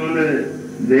जब उन्होंने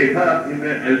देखा कि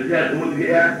मैं अयोध्या पहुंच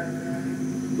गया,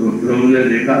 तो प्रभु ने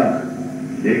देखा,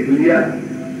 देख लिया,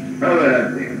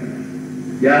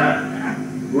 क्या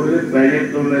बोले, पहले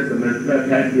तो मैं समझता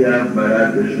था कि आप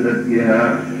महाराज दशरथ के यहाँ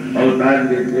अवतार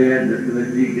लेते हैं,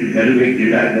 दशरथ जी के घर में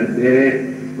क्रीड़ा करते हैं,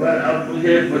 पर अब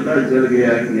मुझे पता चल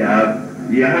गया कि आप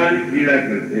यहाँ भी क्रीड़ा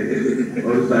करते हैं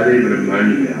और सारे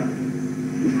ब्रह्मांड में आप।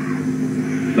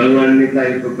 भगवान ने कहा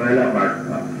ये तो पहला पाठ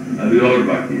था, अभी और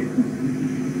बाकी है।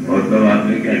 और तब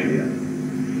आपने क्या किया,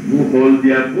 मुंह खोल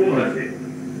दिया, खूब हंसे,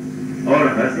 और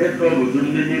हंसे तो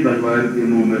भुसुंडी जी भगवान के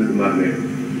मुंह में समा गए,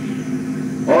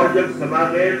 और जब समा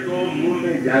गए तो मुंह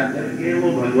में जाकर के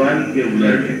वो भगवान के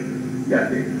उदर में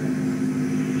जाते,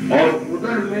 और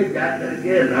उदर में जाकर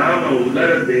के राम उदर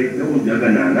देखो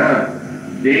जगनाना,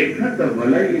 देखत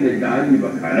वलय न जाई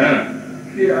बखाना।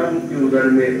 श्री राम के उदर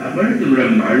में अगणित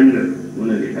ब्रह्मांड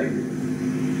उन्हें दिखाई दे।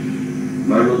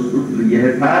 मानो सूत्र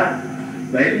यह था,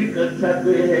 पहली कक्षा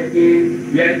तो यह है कि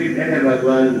व्यक्ति है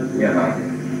भगवान यहाँ है,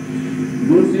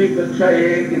 दूसरी कक्षा यह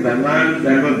है कि भगवान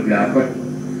सर्वव्यापक,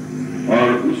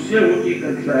 और उससे ऊंची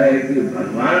कक्षा है कि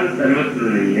भगवान सर्वत्र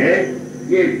नहीं है,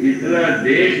 ये जितना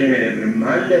देश है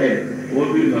ब्रह्मांड है वो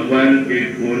भी भगवान के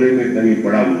कोने में कहीं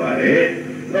पड़ा हुआ है,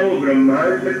 तो वो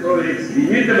ब्रह्मांड तो एक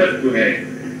सीमित वस्तु है,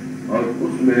 और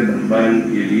उसमें भगवान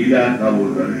की लीला का वो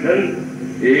दर्शन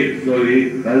 101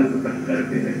 कल्प तक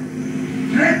करते हैं।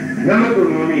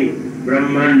 ब्रह्मपुरोमी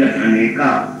ब्रह्मांड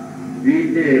अनेका,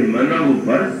 बीते मनव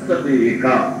वर्ष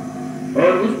एका,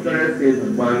 और उस तरह से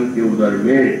भगवान के उदर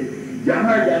में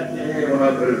जहाँ जाते हैं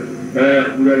वहां पर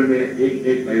उदर में एक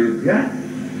एक अयोध्या,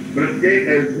 प्रत्येक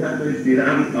अयोध्या में श्री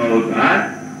राम का अवतार।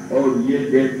 और ये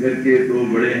देख करके तो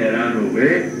बड़े हैरान हो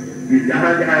गए कि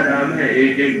जहाँ जहाँ राम है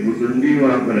एक एक भुसुंडी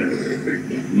वहां पर है।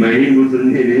 मैं ही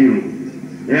भुसुंडी नहीं हूँ,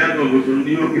 यहाँ तो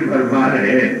भुसुंडियों की भरमार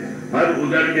है, हर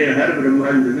उदर में हर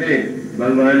ब्रह्मांड में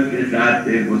भगवान के साथ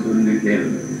एक भुसुंडी खेल,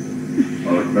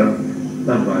 और तब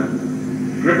भगवान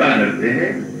कृपा करते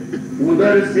हैं,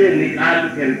 उधर से निकाल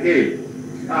करके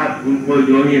आप उनको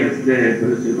जो ही हंसते हैं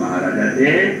फिर से बाहर आ जाते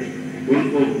हैं,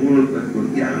 उनको पूर्ण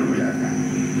तत्व ज्ञान हो जाता है,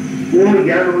 पूर्ण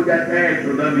ज्ञान हो जाता है।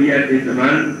 यशोदा मैया के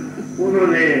समान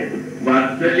उन्होंने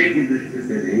वात्सल्य की दृष्टि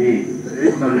से नहीं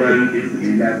भगवान की इस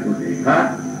लीला को देखा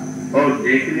और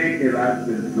देखने के बाद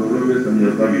फिर दोनों में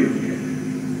समझौता भी हो गया।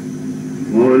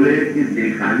 बोले कि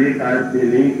दिखाने का अर्थ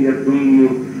नहीं कि अब तुम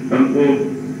हमको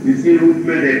इसी रूप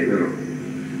में देखते रहो,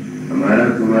 हमारा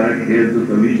तुम्हारा खेल तो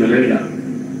तभी चलेगा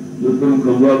जो तुम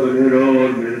कौवा बने रहो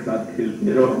और मेरे साथ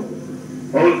खेलते रहो।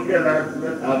 और उसके बाद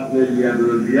में आपने लिया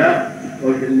बदल दिया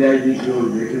और कल्याण जी की ओर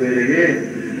देखने लगे।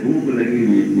 भूख लगी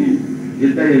हुई थी,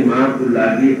 जितनी माँ को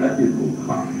लागी अति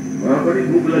भूखा, वहां बड़ी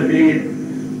भूख लग गई है।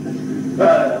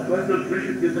 तो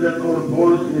कृष्ण की तरह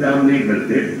तो श्री राम नहीं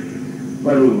करते,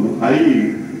 पर भाई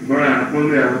थोड़ा आंखों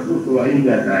में आंसू तो आ ही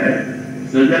जाता है।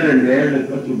 सजन नैन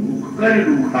कछु भूख कर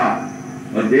रूखा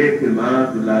और देख के माँ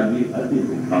को लागी अति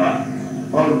भूखा।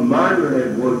 और माँ जो है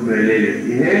गोद में ले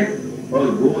लेती है और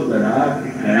गोद रात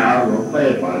खराब हो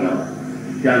पे पाना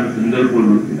क्या सुंदर को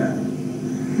लूट खिलाया।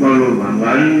 मानो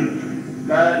भगवान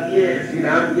का ये श्री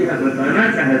राम जी बताना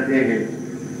चाहते हैं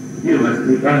कि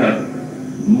वस्तुतः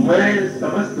मैं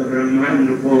समस्त ब्रह्मांड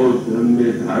को स्वयं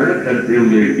में धारण करते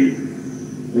हुए भी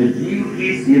जीव की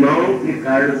सीमाओं के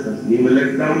कारण ससनी में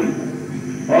लगता हूँ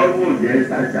और वो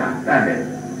जैसा चाहता है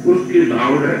उसकी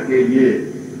भावना के लिए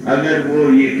अगर वो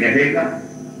ये कहेगा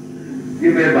कि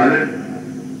मैं बालक,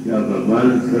 क्या भगवान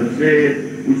सबसे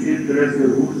उसी तरह से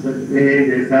रुक सकते हैं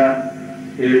जैसा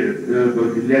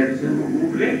कौशल्या जी से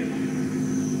रुक ले,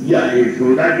 या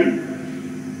यशोदा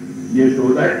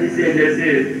जी से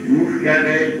जैसे रूठ क्या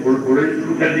गए थोड़े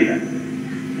शुरू कर दिया।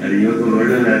 अरे यो तो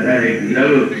वर्णन आता है कि जब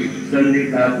संधि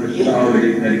का प्रस्ताव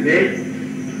लेकर के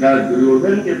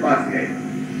दुर्योधन के पास गए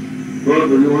तो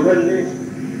दुर्योधन ने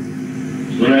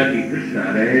सुना कि कृष्ण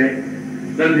आ रहे हैं,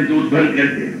 संधि दूत बंद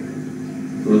करके,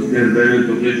 तो उसके हृदय में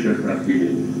तो कृष्ण प्राप्ति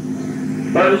नहीं,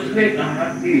 पर उसने कहा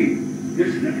कि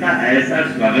कृष्ण का ऐसा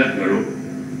स्वागत करो,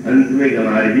 अंत में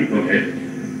गंवार ही तो है,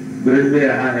 ब्रज में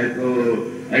रहा है तो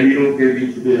अहिरों के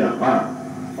बीच में रहा,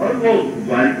 और वो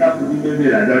द्वारिकापुरी में भी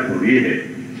राजा थोड़ी है,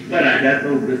 पर राजा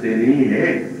तो उग्र से नहीं है।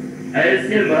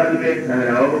 ऐसे महल में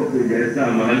ठहराओ कि जैसा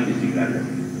महल किसी का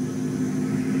नहीं।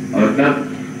 और तब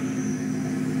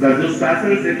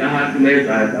दुशासन से कहा कि मैं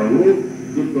चाहता हूँ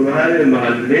कि तुम्हारे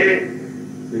महल में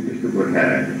श्री कृष्ण को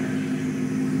ठहराया।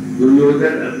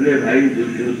 दुर्योधन अपने भाई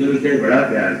दुर्योधन से बड़ा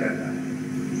प्यार करता है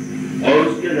और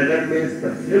उसके नगर में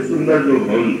सबसे सुंदर जो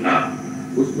भवन था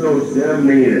उसमें वो स्वयं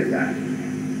नहीं रहता है,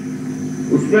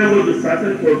 उसमें वो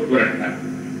दुशासन को रखा।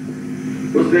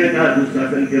 उसने कहा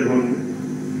दुशासन के भवन में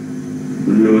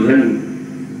दुर्योधन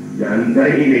जानता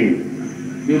ही नहीं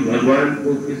कि भगवान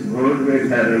को किस भवन में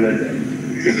ठहराना चाहिए।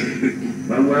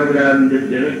 भगवान राम जब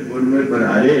जनकपुर में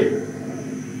पधारे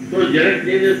तो जनक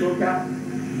जी ने सोचा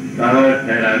कहाँ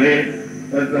ठहराने,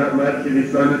 महर्षि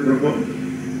विश्वामित्र को,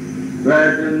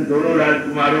 दोनों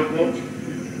राजकुमारों को,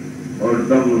 और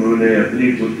तब उन्होंने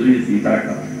अपनी पुत्री सीता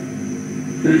का,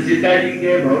 फिर सीता जी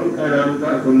के भवन का नाम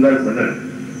था सुंदर सदन।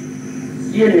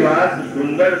 ये निवास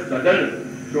सुंदर सदन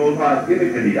शोभा किन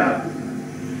कहिया,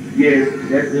 ये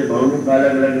जैसे भवनों का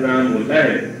अलग अलग नाम होता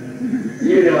है,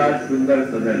 ये निवास सुंदर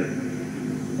सदन।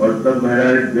 और तब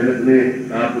महाराज जनक ने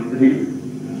कहा पुत्री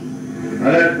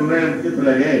अगर तुम्हें उचित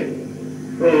लगे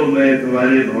तो मैं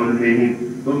तुम्हारे भवन में ही,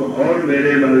 तुम और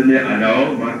मेरे महल में आ जाओ,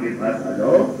 माँ के पास आ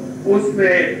जाओ,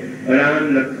 उसमें राम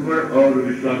लक्ष्मण और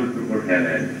विश्वामित्र को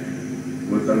ठहराया।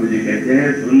 वो समझे कहते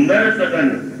हैं सुंदर सदन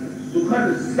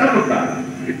सुखद सब का,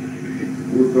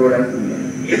 वो थोड़ा सुंदर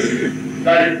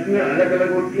ऋतु में अलग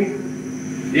अलग होती।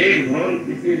 एक भवन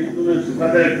किसी ऋतु में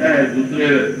सुखद रहता है, दूसरे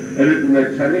ऋतु में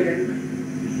अच्छा नहीं रहता।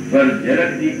 पर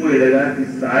जनक जी को लगा कि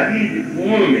सारी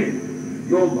ऋतुओं में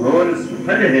जो भवन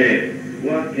सुखद है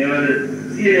वह केवल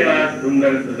श्रीनिवास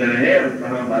सुंदर सदन है और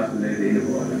कहाँ वासुदेव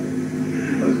हुआ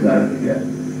क्या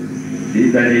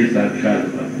सीता जी साक्षात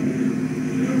भक्ति।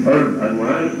 और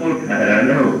भगवान को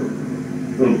ठहराना हो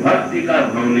तो भक्ति का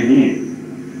भाव नहीं,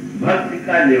 भक्ति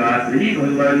का निवास ही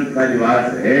भगवान का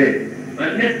निवास है,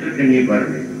 अन्यत्र कहीं पर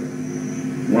नहीं।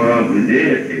 वहां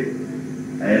विजय थे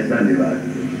ऐसा निवास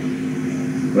है।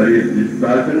 पर ये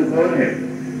विश्वासन कौन है?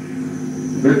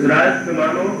 धृतराष्ट्र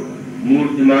मानो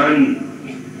मूर्तिमान,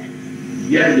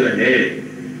 यह जो है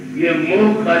ये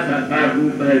मोह का साकार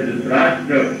रूप है।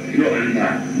 धृतराष्ट्र जो अंधा,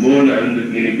 मोह अंध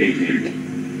की,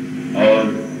 और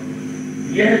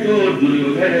यह जो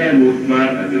दुर्योधन है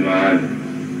मूर्तिमान अभिमान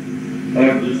और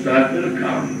दुशासन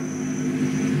काम।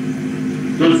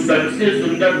 तो सबसे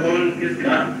सुंदर भवन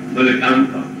किसका? बोले काम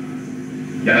का।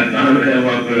 जहाँ काम है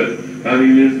वहां पर कामी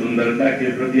में सुंदरता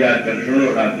के प्रति आकर्षण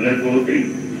और आग्रह तो होती,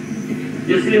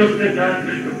 इसलिए उसने कहा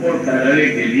कृष्ण को ठहराने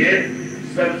के लिए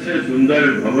सबसे सुंदर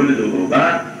भवन जो होगा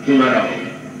तुम्हारा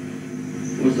होगा।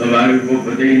 उस सवारी को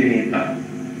पता ही नहीं था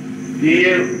ये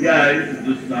क्या इस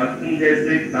दुशासन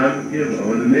जैसे काम के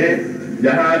भवन में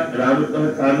जहाँ राम कह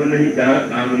काम नहीं, जहाँ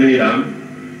काम नहीं राम,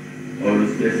 और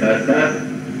उसके साथ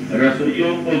साथ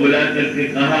रसोइयों को बुला करके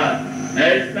कहा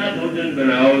ऐसा भोजन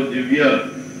बनाओ दिव्य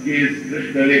कि इस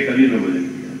कृष्ण ने कभी न भोजन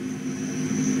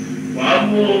किया।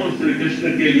 अब वो श्री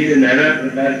कृष्ण के लिए नाना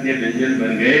प्रकार के व्यंजन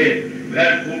बन गए,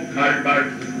 घर खूब खाट पाट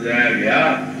सजाया गया,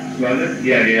 स्वागत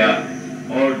किया गया,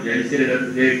 और जैसे रथ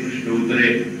से कृष्ण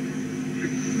उतरे,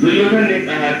 दुर्योधन ने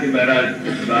कहा कि महाराज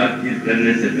बातचीत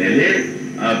करने से पहले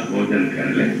आप भोजन कर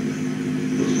लें।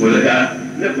 उसको लगा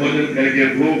न भोजन करके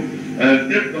खूब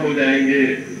तृप्त हो जाएंगे,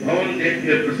 भवन देख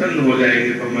के प्रसन्न हो जाएंगे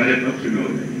तो हमारे पक्ष में हो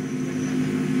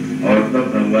जाएंगे। और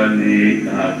तब भगवान ने यही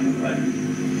कहा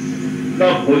तो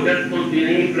भोजन तो तीन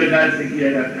ही प्रकार से किया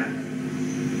जाता है,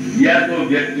 या तो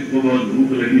व्यक्ति को बहुत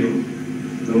भूख लगी हो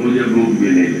तो मुझे भूख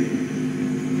भी नहीं लगी,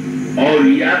 और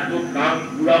या तो काम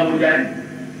पूरा हो जाए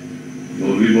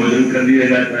वो भी भोजन कर दिया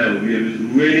जाता है, वो भी अभी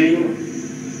शुरू ही नहीं हो,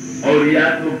 और या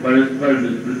तो परस्पर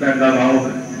मित्रता का भाव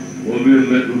है, वो भी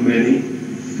मैं तुम्हें नहीं,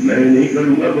 मैं नहीं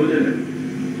करूंगा भोजन।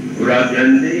 और आप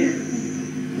जानते हैं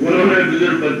उन्होंने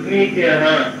बुजुर्ग पत्नी के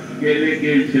यहाँ केले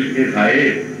के छिलके खाए।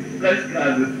 कच का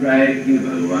अभिप्राय कि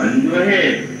भगवान जो है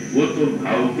वो तो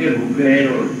भाव के भूखे हैं,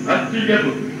 और भक्त जब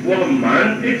वो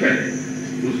मानते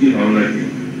चले उसकी भावना की।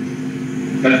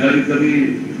 कभी कभी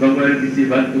भगवान किसी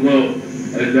भक्त को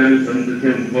अज्ञानी संत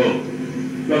थे, उनको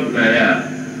स्वप्न आया,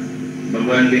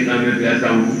 भगवान ने कहा मैं प्यासा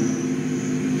हूँ,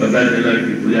 पता चला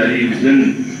कि पुजारी उस दिन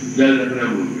जल रखना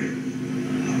भूल गए।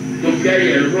 तो क्या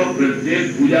ये अनुभव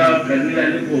प्रत्येक पूजा करने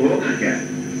वाले को होगा क्या?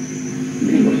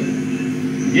 नहीं हो सकता।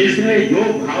 जिसने जो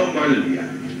भाव मान लिया,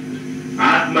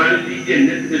 आप मान लीजिए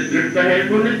नित्य तृप्त है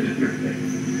तो नित्य तृप्त है,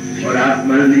 और आप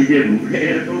मान लीजिए भूखे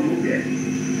हैं तो भूखे हैं।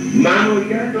 मानो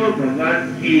क्या तो भगवान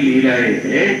की लीलाएं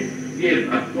हैं, ये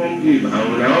भक्तों की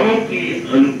भावनाओं की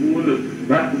अनुकूल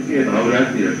भक्त के भावना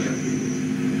की रक्षा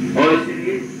की। और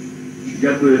इसलिए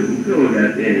जब वे भूखे हो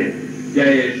जाते हैं,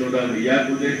 चाहे यशोदा मैया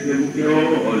को देख के भूखे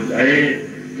हो और चाहे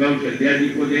कौशल्या जी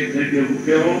को देख करके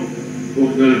भूखे हो, तो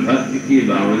केवल भक्त की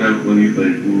भावना को भी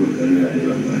परिपूर्ण करने वाले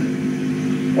भगवान।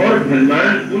 और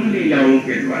भगवान उन लीलाओं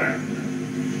के द्वारा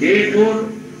एक और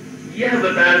यह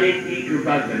बताने की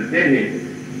कृपा करते हैं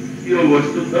कि वो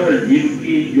वस्तुतः जीव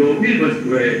की जो भी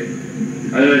वस्तु है,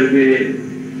 अगर वे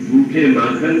भूखे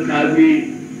माखन का भी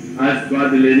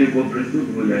आस्वाद लेने को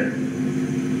प्रस्तुत हो जाए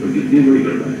तो कितनी बड़ी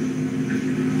कृपा है।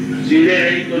 सीधे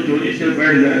नहीं तो चोरी से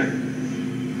बैठ जाए।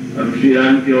 अब श्री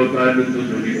राम के अवतार में तो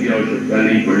चोरी की आवश्यकता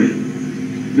नहीं पड़ी,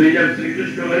 वे जब श्री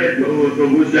कृष्ण मरे तो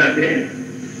घुस जाते हैं,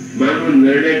 मानो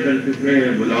निर्णय कर चुके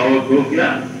हैं बुलाओ तो क्या,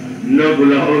 न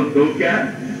बुलाओ तो क्या,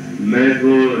 मैं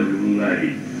तो लूंगा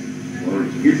ही।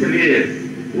 और इसलिए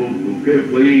वो भूखे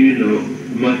कोई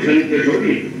मक्खन के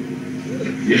थोड़ी,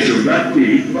 ये सुधा को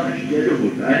यही तो आश्चर्य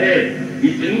होता है,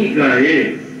 इतनी गायें,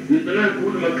 इतना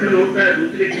दूध मक्खन होता है,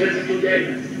 दूसरे घर से तो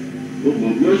जाएगा। वो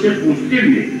भूखियों से पूछते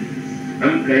भी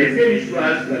हम कैसे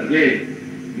विश्वास कर ले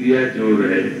कि यह चोर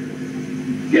है,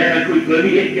 क्या है कोई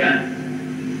कमी है क्या?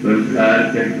 संस्कार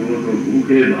चोर तो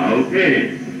भूखे भाव के,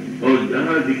 और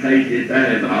जहां दिखाई देता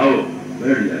है भाव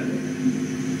बढ़ जाता है।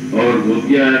 और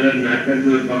गोपियां अगर नाटक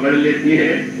में पकड़ लेती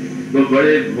है तो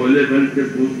बड़े भोलेपन से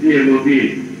पूछती है गोपी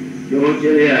क्यों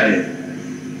चले आए?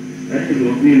 अरे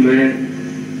गोपी मैं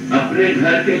अपने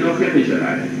घर के धोखे में चला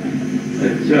आया।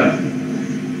 अच्छा,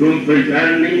 तुम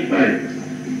पहचान नहीं पाए?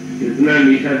 इतना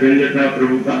मीठा व्यंग्य था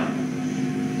प्रभु का।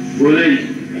 बोले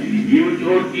जीव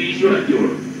चोर की ईश्वर चोर।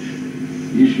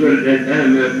 ईश्वर कहता है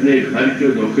मैं अपने घर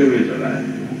के धोखे में चला आया।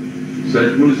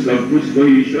 सचमुच सब कुछ तो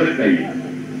ईश्वर का ही,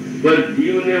 पर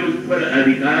जीव ने उस पर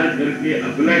अधिकार करके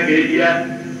अपना कह दिया,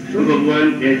 तो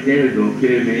भगवान कहते हैं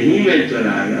धोखे में ही मैं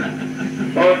चला आया।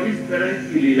 और इस तरह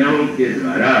की लीलाओं के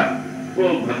द्वारा वो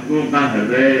भक्तों का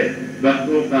हृदय,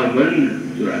 भक्तों का मन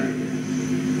चुरा लिया।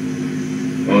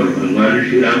 और भगवान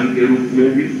श्री राम के रूप में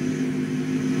भी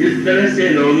इस तरह से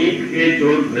नवनीत के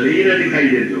चोर भले ही न दिखाई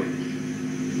देते हो,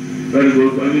 पर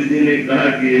गोस्वामी जी ने कहा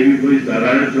कि ये भी कोई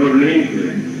साधारण चोर नहीं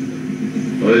निकले।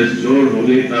 और इस चोर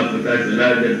होने का पता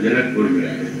चला जब जनकपुर में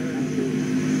आए।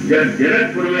 जब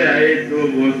जनकपुर में आए तो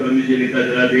गोस्वामी जी ने कहा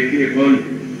जरा देखिए कौन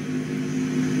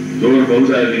चोर बहुत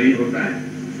गरीब होता है,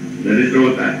 दरिद्र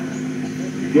होता है।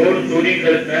 चोर चोरी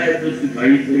करता है तो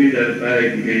सिपाही से भी डरता है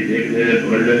कि कहीं देखने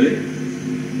पकड़ न ले।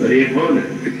 पर ये कौन है?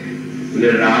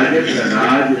 बोले राज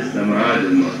समाज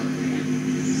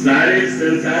सारे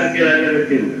संसार के राजा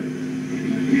बैठे हुए।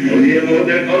 और ये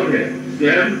महोदय कौन है?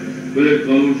 स्वयं बोले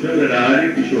कौशल राज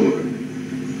किशोर,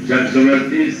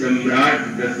 चक्रवर्ती सम्राट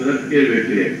दशरथ के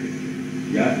बेटे।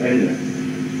 क्या कहना,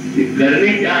 ये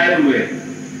करने क्या आए हुए?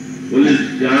 बोले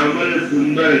श्यामल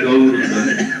सुंदर गौर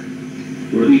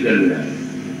चोरी करने आए।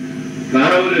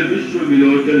 कहा बोले विश्व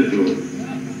विलोचन चोर,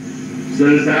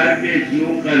 संसार के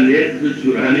जीवों का नेत्र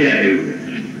चुराने आए हुए,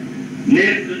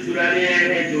 नेत्र चुराने आए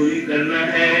हैं। चोरी करना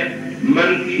है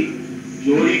मन की,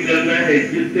 चोरी करना है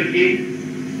चित्त की,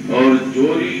 और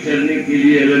चोरी करने के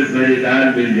लिए अगर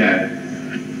पहरेदार मिल जाए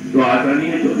तो आसानी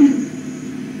है चोरी।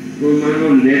 तो मानो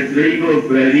नेत्र ही वो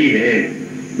प्रहरी है,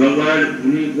 भगवान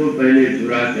उन्हीं को पहले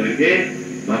चुरा करके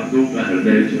भक्तों का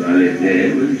हृदय चुरा लेते हैं,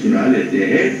 मन चुरा लेते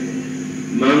हैं।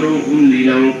 मानो उन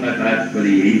लीलाओं का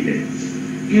तात्पर्य यही है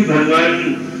कि भगवान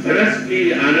रस की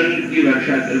आनंद की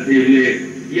रक्षा करते हुए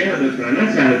यह बताना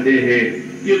चाहते हैं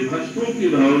कि भक्तों की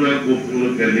भावना को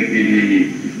पूर्ण करने के लिए ही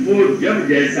वो जब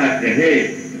जैसा कहे,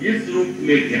 जिस रूप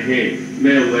में कहे,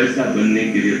 मैं वैसा बनने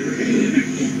के लिए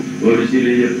प्रकट। और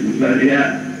इसीलिए जब पूछा गया,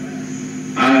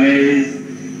 आ गए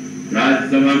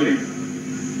राज्यसभा में,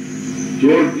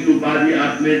 चोर की उपाधि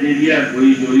आपने दे दिया,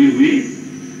 कोई चोरी हुई?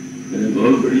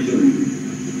 बहुत बड़ी चोरी हुई।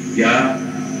 क्या?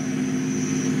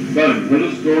 पर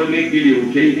धनुष तोड़ने के लिए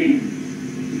उठे ही नहीं।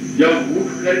 जब उठ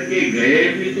करके गए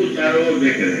भी तो चारों ओर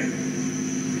देख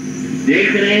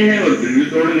रहे हैं और फिर भी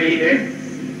तोड़ नहीं है।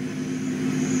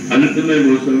 अंत में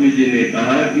गोस्वामी जी ने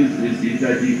कहा कि श्री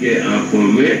सीता जी के आंखों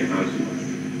में आंसू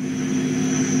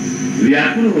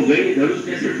व्याकुल हो गई, धनुष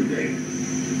कैसे टूटेगा?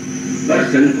 पर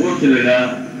संकोच लगा,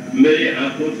 मेरे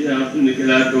आंखों से आंसू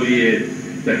निकला तो ये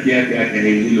तकिया क्या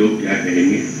कहेंगी, लोग क्या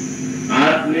कहेंगे।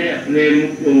 आपने अपने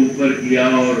मुख को ऊपर किया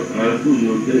और आंसू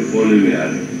दूसरे कोने में आ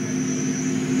गए।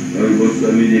 और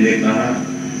गोस्वामी जी ने कहा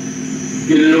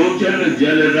कि लोचन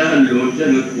जल रहा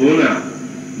लोचन कोना,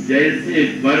 जैसे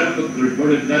परम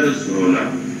कृपण कर सोना।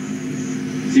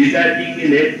 सीता जी के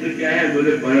नेत्र क्या है?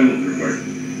 बोले परम कृपण।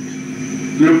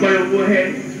 कृपण वो है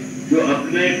जो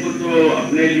अपने को तो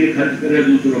अपने लिए खर्च करे,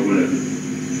 दूसरों को नहीं।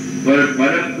 पर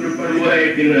परम कृपण वो है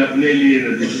कि न अपने लिए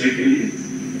न दूसरे के लिए।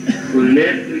 तो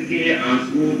नेत्र के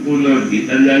आंसुओं को न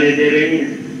भीतर जाने दे रहे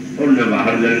हैं और न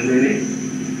बाहर जाने दे रहे।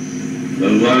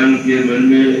 भगवान के मन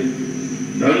में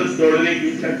धनुष तोड़ने की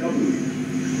इच्छा कब हुई?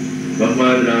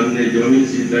 भगवान राम ने जो ही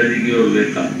सीता जी की ओर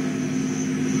देखा,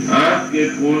 आंख के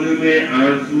कोने में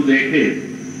आंसू देखे,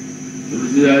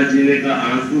 तुलसीदास जी ने कहा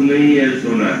आंसू नहीं है,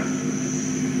 सोना।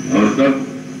 और तब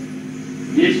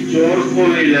इस चोर को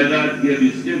ये लगा कि अब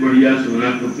इससे बढ़िया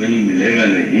सोना तो कहीं मिलेगा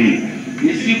नहीं,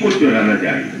 इसी को चुराना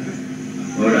चाहिए।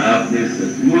 और आपने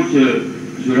सचमुच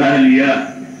चुरा लिया।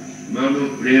 मानो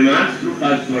प्रेमाश्रु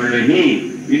का स्वर्ण ही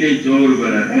इन्हें चोर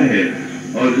बनाता है,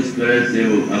 और इस तरह से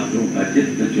वो भक्तों का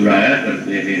चित्त चुराया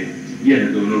करते हैं। यह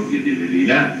दोनों की दिव्य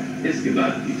लीला। इसके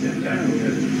बाद की चर्चा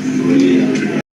होगी।